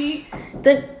on the cheek.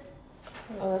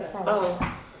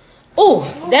 Oh,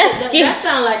 that's scary. That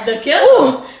sound like the killer.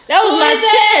 Ooh, that was my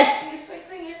chest. He's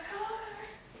fixing your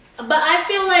car. But I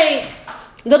feel like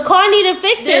the car needed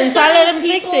fixing, so I let him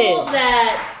fix it.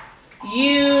 That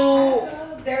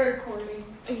they're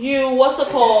recording. What's it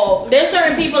called? There's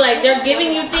certain people like they're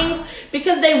giving you things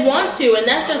because they want to, and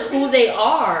that's just who they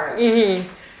are. Mm-hmm.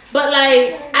 But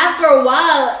like after a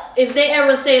while, if they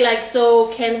ever say like, "So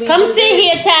can we come sit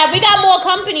here, Tab? We got more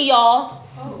company, y'all."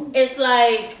 It's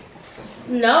like,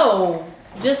 no.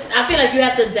 Just I feel like you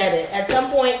have to dead it. At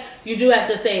some point, you do have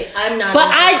to say, "I'm not." But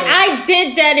I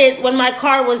did dead it when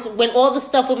all the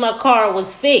stuff with my car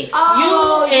was fixed.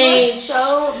 Oh, you ain't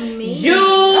so mean.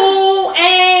 You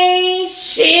ain't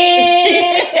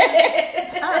shit.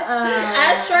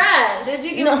 That's trash. Did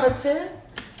you give him a tip?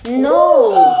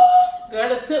 No. Girl,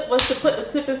 the tip was to put the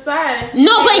tip inside.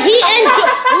 No, but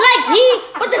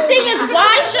but the thing is,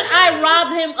 why should I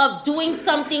rob him of doing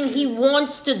something he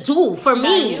wants to do for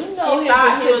me? You know he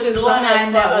thought he was doing that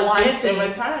in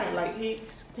return. Like he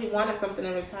He wanted something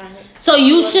in return. So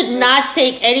you should not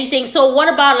take anything. So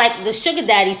what about like the sugar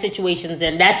daddy situations?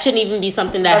 And that shouldn't even be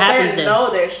something that happens. They know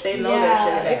their sugar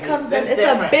daddy. It comes in. It's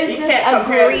a business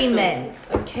agreement.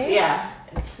 Okay. Yeah.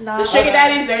 It's not the sugar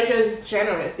daddies. They're just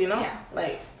generous. You know,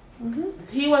 like.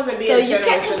 He wasn't being generous. So you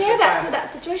can't compare that to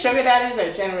that situation. Sugar daddies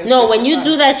are generous. No, when you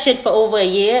do that shit for over a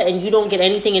year and you don't get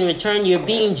anything in return, you're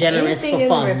being generous for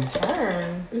fun.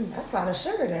 Return? That's not a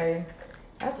sugar daddy.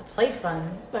 That's a play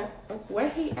fund. Like, where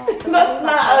he at? That's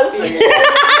not a sugar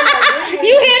daddy.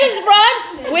 You hear this,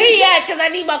 bro? Where he at? Because I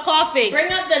need my coffee.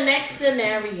 Bring up the next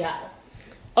scenario.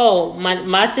 Oh,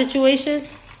 my situation?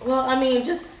 Well, I mean,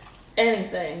 just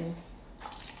anything.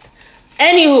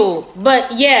 Anywho,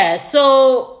 but yeah,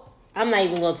 so I'm not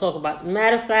even going to talk about it.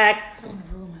 Matter of fact,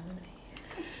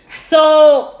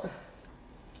 so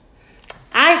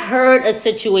I heard a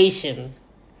situation.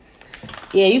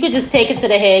 Yeah, you could just take it to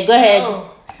the head. Go ahead.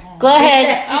 Go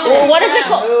ahead. What is it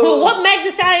called? What Meg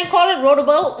Thee Stallion call it? Row the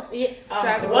boat? Yeah.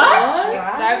 Drive the boat. What?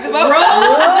 Drive the boat. Row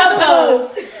the boat.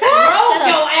 Row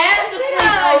your ass to sleep,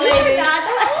 lady.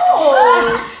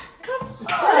 Come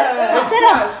on. Shut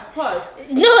up. Pause.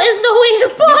 No, it's no way to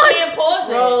pause. You can't pause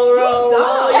it. Row.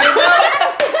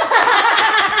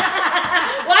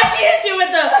 Why she hit you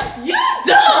with the you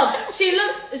dumb?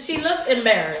 She looked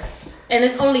embarrassed, and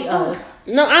it's only us.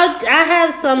 No, I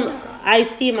have some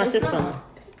iced tea in my system.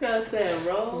 Girl said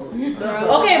roll.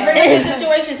 Okay, bring up the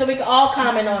situation so we can all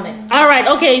comment on it. All right.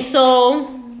 Okay. So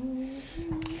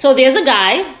there's a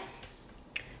guy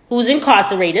who's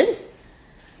incarcerated,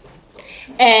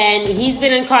 and he's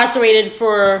been incarcerated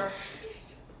for.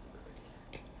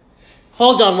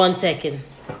 Hold on 1 second.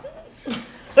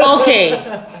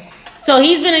 Okay. So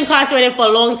he's been incarcerated for a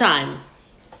long time,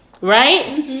 right?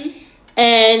 Mm-hmm.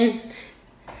 And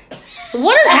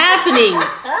what is happening?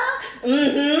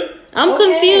 I'm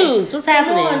confused. What's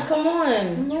happening? Come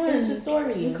on. Finish the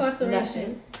story.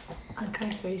 Incarceration.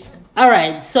 All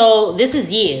right. So this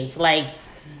is years, like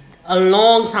a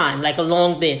long time, like a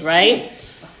long bit, right?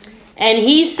 And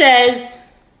he says,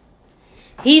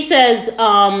 he says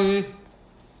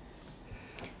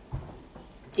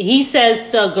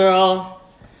to a girl,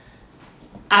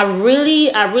 I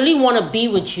really want to be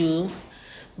with you,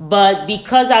 but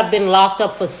because I've been locked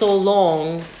up for so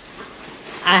long,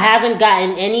 I haven't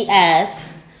gotten any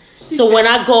ass. So when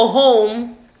I go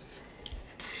home,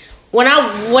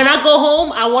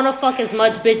 I want to fuck as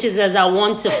much bitches as I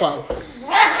want to fuck.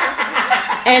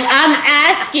 And I'm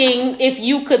asking if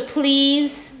you could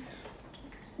please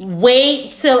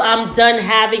wait till I'm done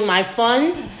having my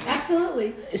fun.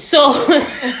 Absolutely. So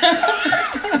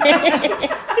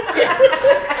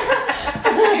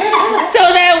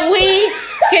that we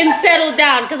can settle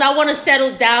down, because I want to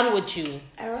settle down with you.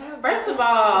 First of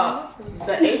all,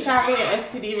 the HIV and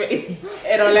STD rates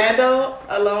in Orlando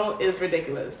alone is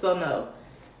ridiculous. So no.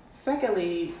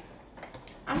 Secondly,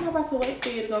 I'm not about to wait for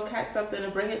you to go catch something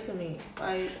and bring it to me.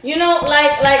 Like, you know,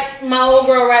 like my old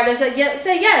girl right there said,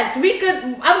 say yes, we could.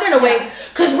 I'm gonna wait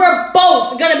because we're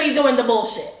both gonna be doing the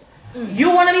bullshit.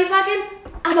 You want to be fucking?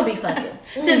 I'm gonna be fucking.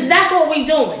 Since that's what we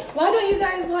doing. Why don't you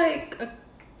guys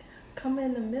come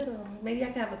in the middle? Maybe I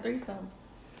can have a threesome.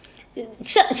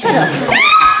 Shut up.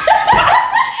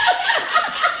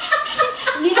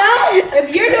 You know,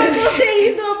 if you're doing bullshit,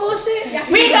 he's doing bullshit.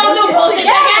 We gonna do bullshit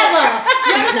together.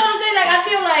 You understand what I'm saying? Like, I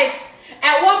feel like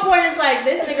at one point it's like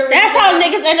this nigga. That's how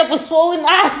niggas end up with swollen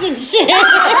eyes and shit.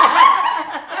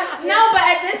 No, but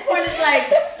at this point it's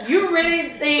like you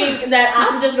really think that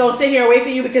I'm just gonna sit here and wait for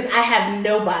you because I have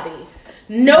nobody.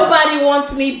 Nobody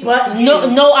wants me but you.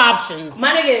 No options.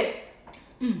 My nigga,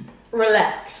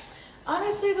 relax.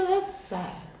 Honestly, though, that's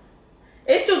sad.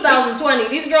 It's 2020.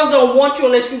 These girls don't want you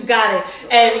unless you got it.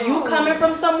 And you coming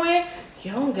from somewhere,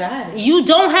 you don't got it. You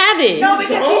don't have it. No,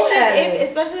 because he should,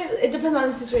 especially, it depends on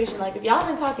the situation. Like, if y'all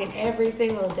been talking every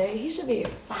single day, he should be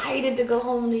excited to go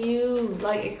home to you.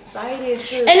 Like, excited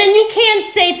to. And then you can't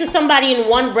say to somebody in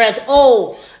one breath,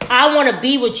 oh, I want to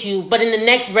be with you. But in the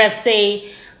next breath say,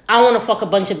 I want to fuck a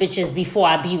bunch of bitches before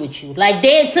I be with you. Like,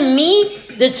 to me,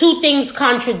 the two things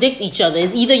contradict each other.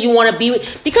 It's either you want to be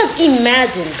with... Because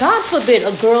imagine, God forbid,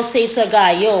 a girl say to a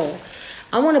guy, yo,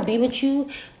 I want to be with you,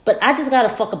 but I just got to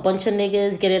fuck a bunch of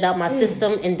niggas, get it out my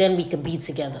system, and then we can be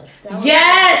together.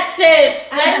 Yes,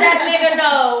 sis! Let that nigga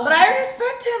know. But I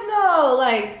respect him, though.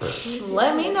 Like,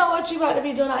 let me know what you about to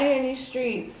be doing out here in these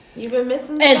streets. You've been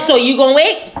missing And stuff. so you gonna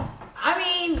wait? I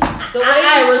mean, the way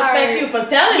I respect you for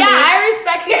telling me. Yeah, I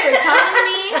respect you for telling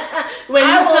me. When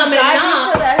I will come drive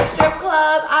you to that strip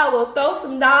club. I will throw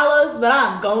some dollars, but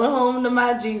I'm going home to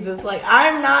my Jesus. Like,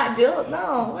 I'm not dealing.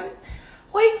 No,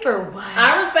 wait for what?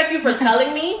 I respect you for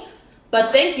telling me,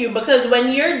 But thank you, because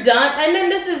when you're done, and then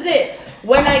this is it.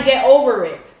 When I get over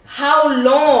it, how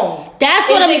long is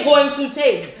it going to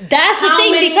take? That's the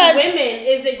thing, because how many women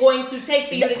is it going to take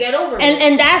for you to get over it?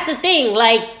 And that's the thing,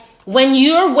 like when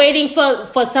you're waiting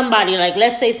for somebody, like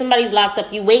let's say somebody's locked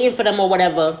up, you waiting for them or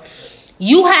whatever,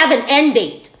 you have an end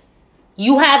date.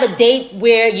 You have a date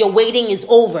where your waiting is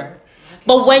over.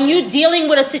 But when you're dealing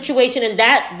with a situation, and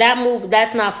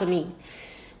that's not for me.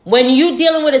 When you're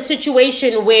dealing with a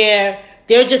situation where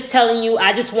they're just telling you,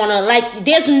 I just want to, like,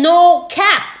 there's no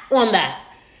cap on that.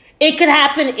 It could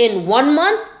happen in 1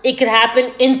 month. It could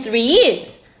happen in 3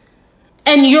 years.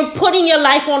 And you're putting your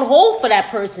life on hold for that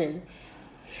person.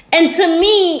 And to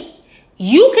me,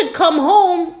 you could come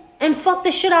home and fuck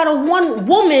the shit out of one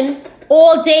woman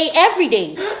all day, every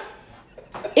day.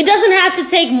 It doesn't have to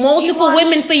take multiple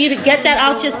women for you to get that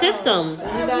out your system.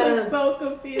 I'm so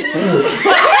confused.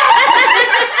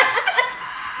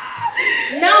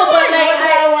 No, but like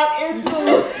I walk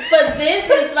into. But this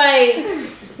is like,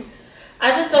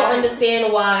 I just don't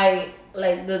understand why,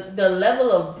 like the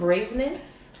level of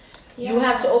braveness you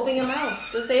have to open your mouth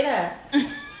to say that.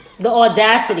 The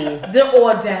audacity.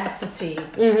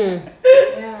 Mm-hmm.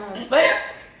 Yeah, but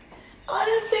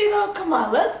honestly though, come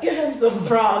on, let's give him some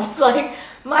props. Like,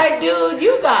 my dude,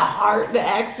 you got heart to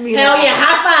ask me. Hell yeah,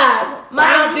 high five.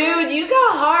 My dude, you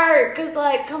got heart. Cause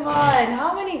like, come on,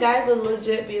 how many guys would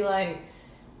legit be like,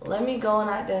 let me go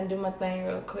out there and do my thing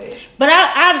real quick? But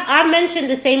I mentioned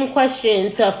the same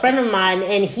question to a friend of mine,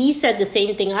 and he said the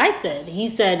same thing I said. He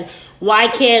said, why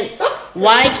can't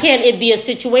it be a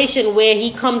situation where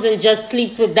he comes and just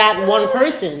sleeps with that one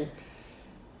person?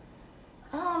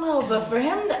 I don't know, but for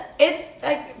him,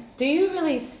 do you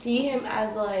really see him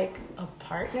as like a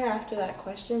partner after that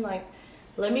question? Like,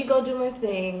 let me go do my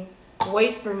thing,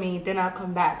 wait for me, then I'll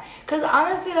come back. Because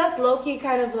honestly, that's low-key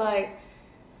kind of like,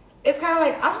 it's kind of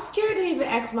like, I'm scared to even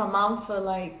ask my mom for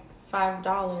like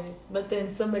 $5, but then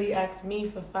somebody asks me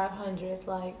for $500. It's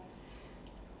like,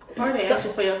 or they ask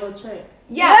you for your whole check.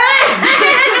 Yeah.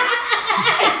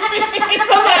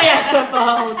 Somebody asked them for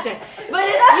a whole check. But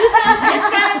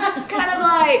it's kind of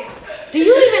like, do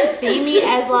you even see me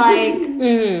as like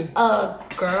a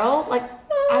girl? Like,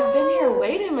 I've been here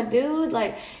waiting, my dude.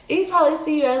 Like, he probably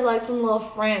see you as like some little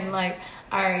friend. Like,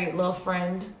 all right, little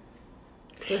friend,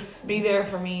 just be there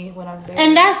for me when I'm there.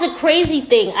 And that's the crazy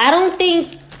thing. I don't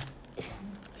think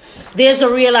there's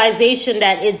a realization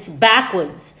that it's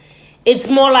backwards. It's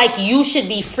more like you should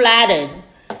be flattered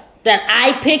that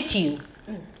I picked you.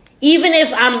 Even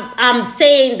if I'm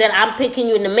saying that I'm picking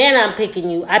you in the manner I'm picking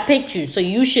you, I picked you. So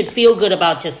you should feel good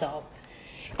about yourself.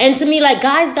 And to me, like,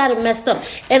 guys got it messed up.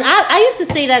 And I used to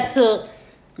say that to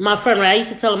my friend, right? I used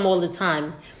to tell him all the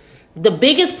time. The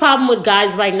biggest problem with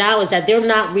guys right now is that they're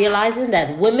not realizing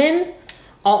that women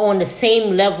are on the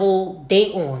same level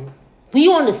they on. We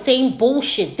on the same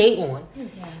bullshit they on.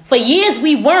 For years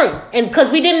we weren't, and because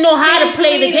we didn't know how to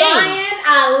play the game. Ryan,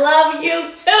 I love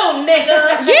you too,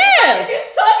 nigga. Yeah, what you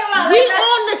talking about? We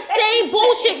on the same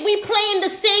bullshit. We playing the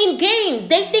same games.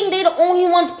 They think they the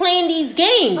only ones playing these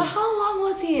games. But how long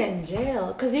was he in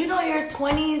jail? Because you know your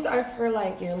 20s are for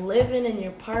like your living and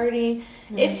your partying.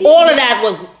 All of that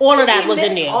was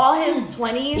in there. All his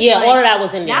 20s. Yeah, all of that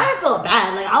was in there. Now I feel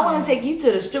bad. Like, I want to take you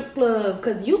to the strip club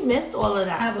because you missed all of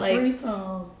that. Have like, a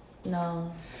threesome.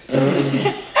 No.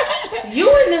 You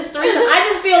in this threesome? I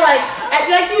just feel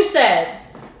like you said,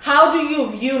 how do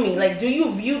you view me? Like, do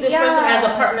you view this person as a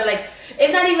partner? Like,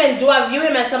 it's not even, do I view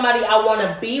him as somebody I want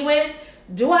to be with?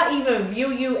 Do I even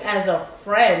view you as a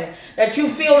friend that you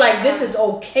feel like this is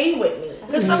okay with me?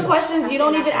 Because some questions you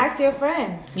don't even ask your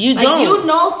friend. You like, don't. You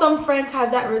know some friends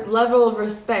have that level of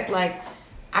respect. Like,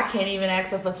 I can't even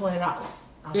ask her for $20.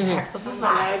 I'll ask her for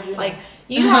 $5. Like,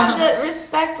 you have that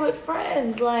respect with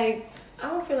friends. Like, I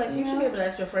don't feel like you should be able to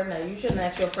ask your friend that. You shouldn't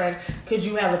ask your friend, could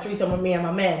you have a threesome with me and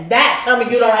my man? That, tell me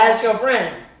you don't ask your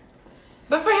friend.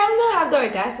 But for him to have the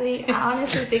audacity, I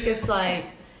honestly think it's like,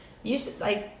 you should,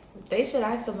 like, they should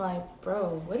ask him, like,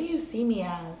 bro, what do you see me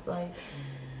as? Like,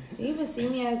 do you even see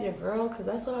me as your girl? Because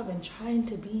that's what I've been trying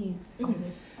to be on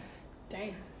this.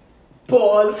 Dang.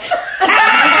 Pause.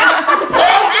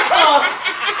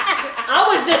 I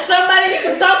was just somebody you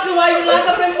can talk to while you lock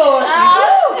up in board.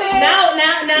 Oh, shit.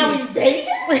 Now we date.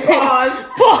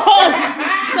 Pause.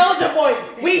 Soldier boy,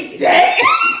 we date.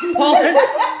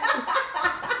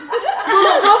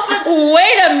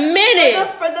 Wait a minute.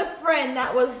 For the friend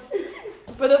that was,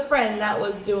 for the friend friend that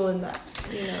was doing that.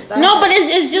 You know, no, but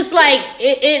it's just like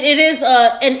it is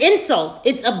an insult.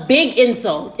 It's a big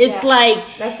insult. It's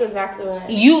like that's exactly what I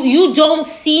mean. You don't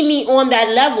see me on that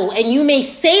level, and you may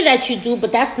say that you do,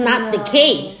 but that's not the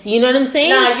case. You know what I'm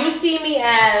saying? Nah, you see me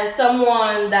as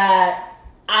someone that.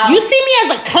 You see me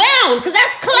as a clown, because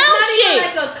that's clown shit. Not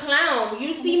even like a clown.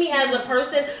 You see me as a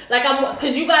person, like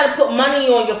because you got to put money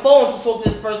on your phone to talk to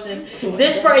this person.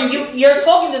 This person, you're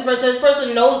talking to this person. This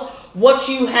person knows what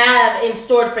you have in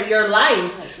store for your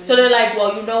life. So they're like,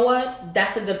 well, you know what?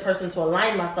 That's a good person to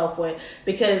align myself with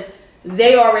because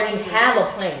they already have a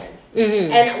plan.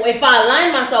 Mm-hmm. And if I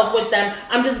align myself with them,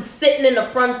 I'm just sitting in the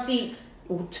front seat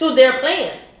to their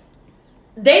plan.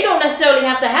 They don't necessarily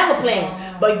have to have a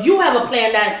plan, but you have a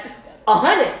plan that's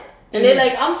 100, and they're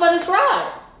like, "I'm for this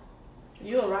ride."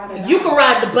 You can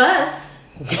ride the bus.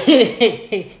 I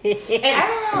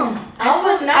don't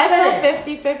know. I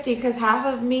feel 50-50 because half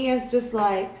of me is just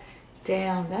like,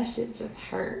 damn, that shit just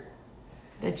hurt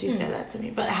that you said that to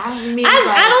me. But half of me is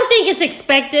I don't think it's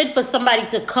expected for somebody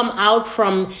to come out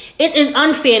from... It is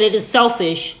unfair and it is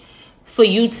selfish for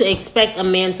you to expect a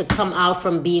man to come out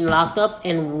from being locked up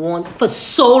and want... for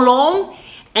so long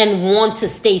and want to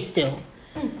stay still.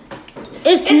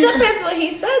 It depends what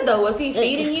he said, though. Was he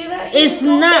feeding you that? It's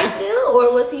not still,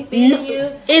 or was he feeding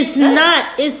you? It's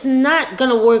not. It's not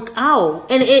gonna work out,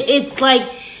 and it's like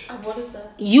what is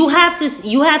that? You have to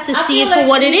see it for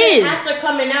what it is. After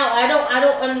coming out, I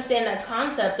don't understand that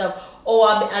concept of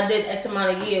I did X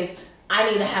amount of years. I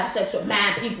need to have sex with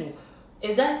mad people.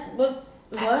 Is that what?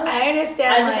 I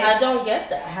understand. I don't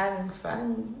get that. Having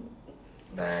fun.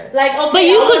 But but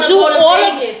you could do all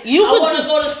Vegas. of you. I want to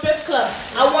go to strip club.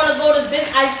 I want to go to this.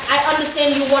 I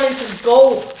understand you wanting to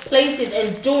go places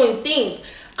and doing things.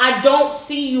 I don't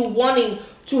see you wanting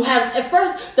to have. At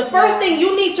first, the first thing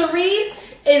you need to read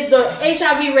is the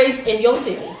HIV rates in your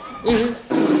city. Mm-hmm.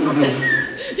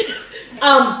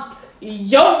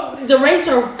 The rates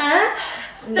are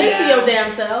stay to your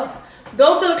damn self.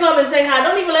 Go to the club and say hi.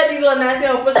 Don't even let these little nasty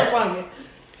old push up on you.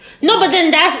 No, but then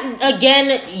that's,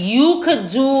 again, you could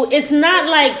do, it's not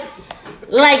like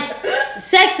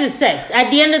sex is sex. At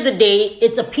the end of the day,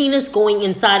 it's a penis going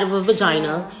inside of a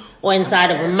vagina or inside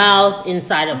of a mouth,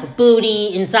 inside of a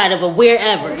booty, inside of a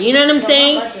wherever. You know what I'm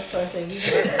saying?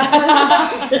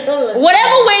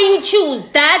 Whatever way you choose,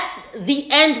 that's the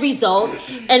end result.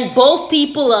 And both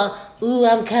people are, ooh,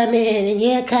 I'm coming, and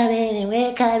you're coming, and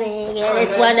we're coming, and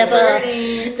it's wonderful.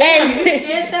 And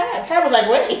Tab was like,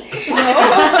 wait.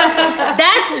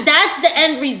 That's the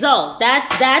end result.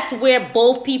 That's where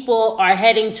both people are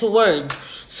heading towards.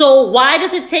 So why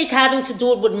does it take having to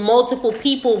do it with multiple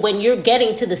people when you're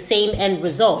getting to the same end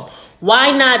result?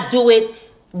 Why not do it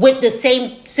with the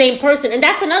same person? And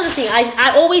that's another thing.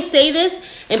 I always say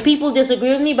this, and people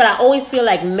disagree with me, but I always feel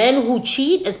like men who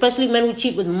cheat, especially men who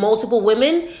cheat with multiple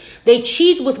women, they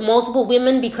cheat with multiple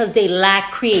women because they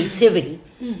lack creativity.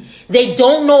 They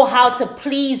don't know how to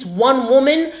please one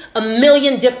woman a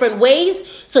million different ways,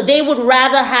 so they would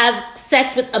rather have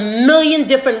sex with a million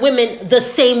different women the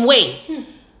same way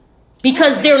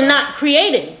because they're not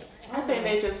creative. I think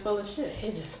they just full of shit. They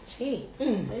just cheat. I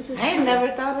ain't never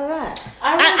thought of that.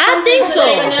 I think so.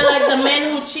 And they're like the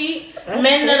men who cheat,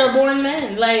 men that are born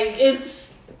men. Like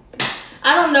it's,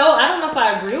 I don't know if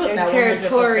I agree with that.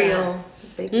 Territorial.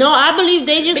 100%. No, I believe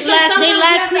they just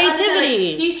lack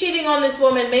creativity. Like, he's cheating on this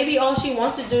woman. Maybe all she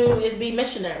wants to do is be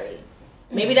missionary.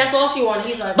 Maybe that's all she wants.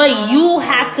 He's like, but you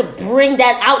have to bring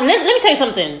that out. Let me tell you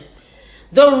something.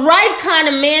 The right kind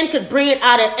of man could bring it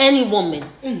out of any woman.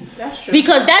 That's true.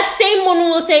 Because that same woman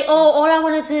will say, oh, all I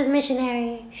want to do is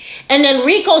missionary. And then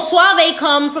Rico Suave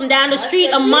come from down the street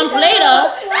a month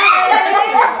later.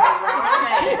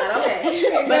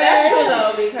 But that's true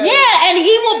though. Because and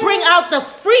he will bring out the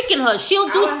freak in her. She'll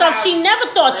do stuff she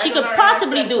never thought she could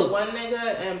possibly do. One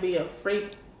nigga and be a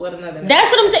freak with another nigga. That's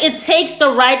what I'm saying. It takes the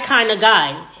right kind of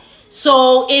guy.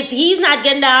 So if he's not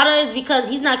getting that out of her, it's because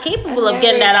he's not capable of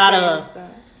getting that out of her.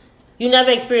 You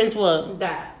never experienced what?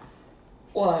 That.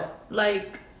 What?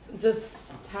 Like,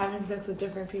 just having sex with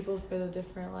different people for the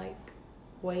different, like,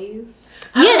 ways.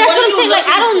 Yeah, that's what I'm saying. Like,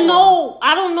 I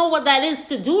don't know what that is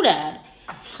to do that.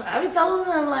 I be telling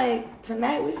them, like,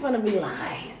 tonight we finna be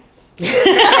lions.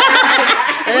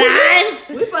 Lions?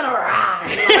 We finna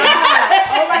ride.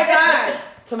 Oh my God.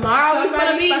 Tomorrow we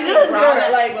finna be good,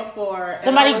 girl. Like before.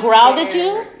 Somebody growled at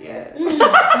you? Yeah.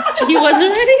 He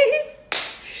wasn't ready?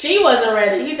 She wasn't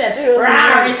ready. He said,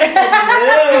 "Rawr," and she said,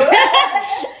 "No."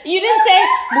 You didnn't say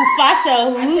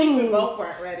Mufasa. I think we both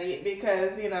weren't ready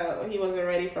because, he wasn't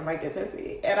ready for my good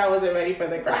pussy. And I wasn't ready for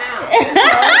the ground.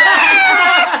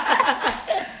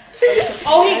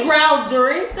 Oh, he growled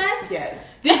during sex? Yes.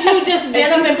 Did you just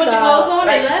get up and put your clothes on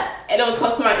and left? And it was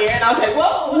close to my ear, and I was like,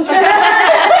 whoa.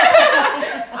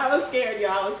 I was scared,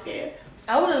 y'all. I was scared.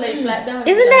 I would have laid flat down.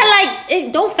 Isn't that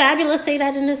like? Don't Fabulous say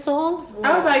that in this song?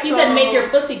 I was like, he said, make your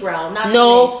pussy growl, not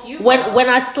no. make you When growl. when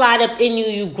I slide up in you,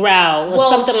 you growl or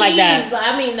something like that.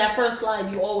 I mean, that first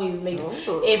slide, you always make.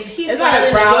 If he's it's not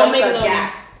a growl, it's a no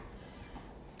gas.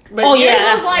 But Oh, yours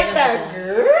yeah. was like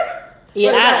that.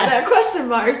 Yeah, that question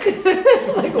mark.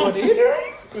 Like, what are you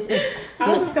doing? I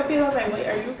was just confused. I was like, wait,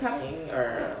 are you coming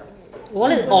or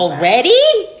what is already?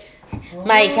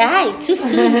 My guy, too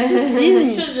soon, too You soon.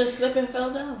 should have just slipped and fell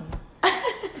down.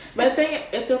 But the thing,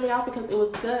 it threw me off because it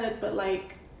was good, but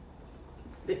like,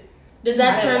 Did that I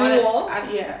didn't turn want you it. off?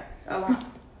 Yeah, a lot.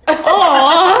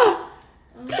 Aww.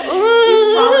 She's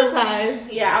traumatized.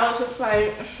 Yeah, I was just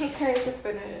like, okay, just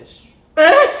finish.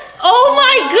 Oh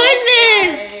my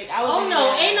goodness. Like, I was Oh in no,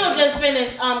 there. ain't no just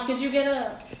finished. Could you get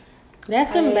up?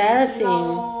 That's embarrassing.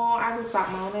 No, I just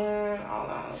stopped moaning. All I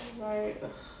was like, ugh.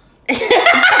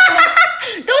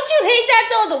 Don't you hate that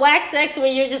though? The wax sex where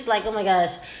you're just like, oh my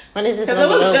gosh, when is this Because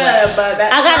gonna it be was over? good, but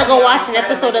that I gotta go time, watch an I was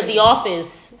episode of The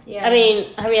Office. Yeah. I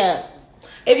mean, hurry up.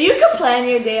 If you could plan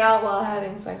your day out while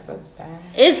having sex, that's bad.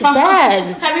 It's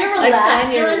bad. Have you ever Like laughed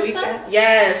plan your during weekend. sex?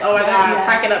 Yes. Oh my god, Yeah. I'm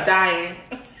cracking up, dying.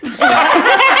 Were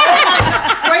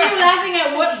you laughing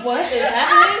at what is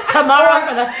happening? Tomorrow I'm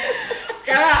gonna.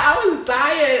 God, I was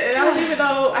dying, and I don't even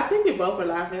know. I think we both were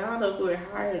laughing. I don't know if we were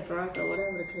high or drunk or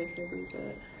whatever the case may be.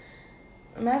 But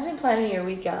Imagine planning your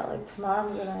week out. Like tomorrow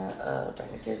I'm gonna bring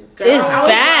the kids. Girl, It's I was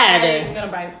bad. I'm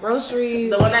gonna buy groceries.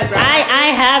 the one that grabbed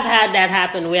I have had that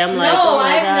happen where I'm like, No, oh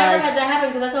my I've never gosh. had that happen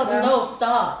because I told them, no,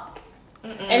 stop.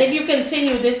 And if you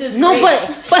continue, this is No, great.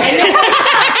 but automatically,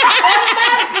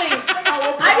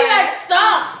 I'd be like,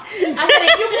 stop. I said,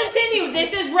 if you continue,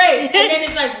 this is great. And then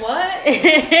it's like, what?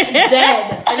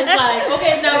 Dead. And it's like,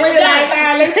 okay, now we're like, done.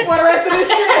 man, let's pour the rest of this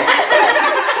shit.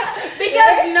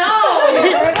 Because no.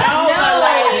 But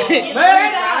like, you know, Burn he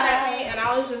out. growled at me, and I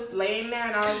was just laying there,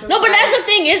 and I was just no, but like, that's the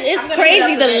thing. It's I'm gonna crazy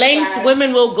get up the the next lengths guy.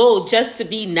 women will go just to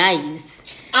be nice.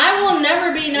 I will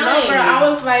never be nice. No, bro, I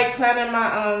was like planning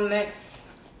my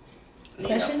next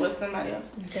Session? with somebody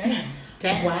else.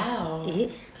 Damn. Wow.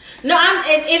 No,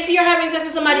 if you're having sex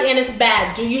with somebody and it's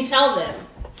bad, do you tell them?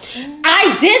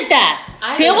 I did that.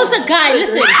 There was a guy.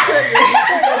 Listen,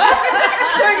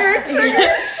 Trigger.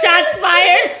 shots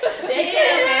fired.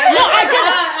 No, I did.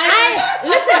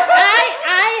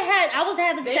 I was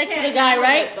having sex with a guy,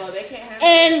 right? Though. They can't have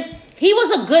And he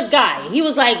was a good guy. He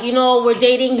was like, we're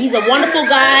dating. He's a wonderful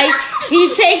guy.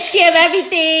 He takes care of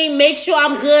everything, makes sure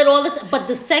I'm good, all this. But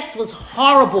the sex was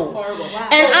horrible. horrible. Wow.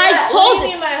 And I What told do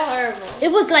you him, mean by horrible?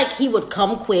 it was like he would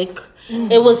come quick.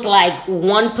 It was like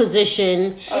one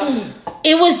position.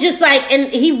 It was just like, and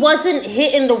he wasn't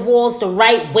hitting the walls the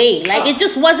right way. Like, it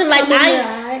just wasn't like,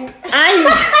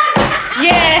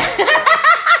 yeah.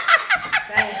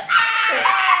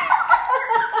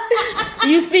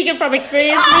 You speaking from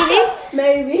experience, Mimi?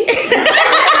 Maybe.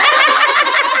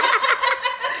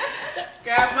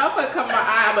 Girl, if motherfucker come my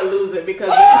eye, I'ma lose it because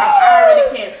I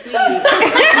already can't see.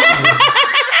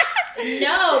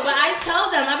 No, but I tell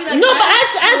them. I'll be like, No, but I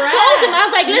told him. I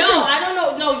was like, listen. No, I don't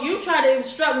know. No, you try to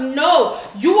instruct. No,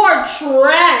 you are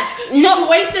trash. No. You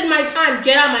wasted my time.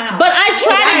 Get out of my house. But I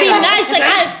try to be nice. Like,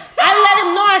 I let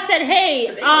him know. I said, hey,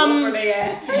 Over their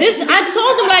ass. I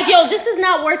told him, like, yo, this is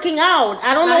not working out.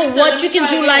 I don't Now he know said, what let you me can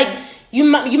try do. again. Like, you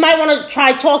might want to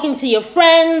try talking to your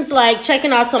friends, like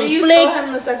checking out some So you flicks. told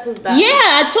him the sex was bad. Yeah,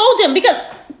 I told him because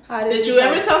How Did you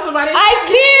ever tell somebody? I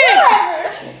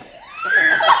cared.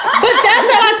 But that's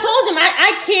how I told him.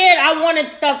 I cared. I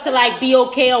wanted stuff to like be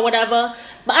okay or whatever.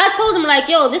 But I told him like,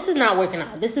 yo, this is not working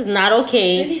out. This is not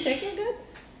okay. Did he take it good?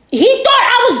 He thought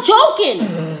I was joking.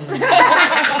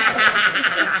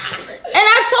 And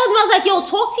I told him, I was like, yo,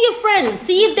 talk to your friends.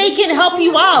 See if they can help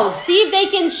you out. See if they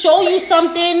can show you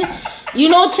something.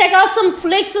 Check out some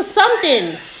flicks or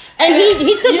something. And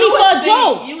he took me for a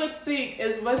joke. You would think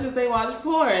as much as they watch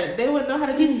porn, they would know how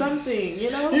to do something,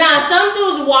 Nah, some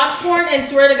dudes watch porn and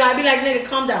swear to God, be like, nigga,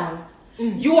 calm down.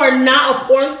 You are not a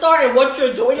porn star, and what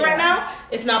you're doing right now,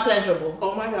 it's not pleasurable.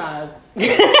 Oh my God.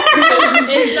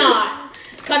 It's not.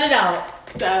 Cut it out.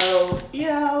 So,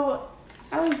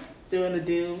 I was doing the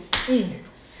do.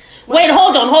 Wait,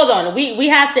 hold on. We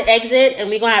have to exit and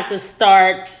we're gonna have to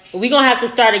start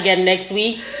again next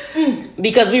week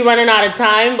because we're running out of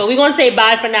time. But we're gonna say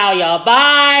bye for now, y'all.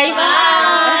 Bye.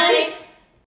 Bye.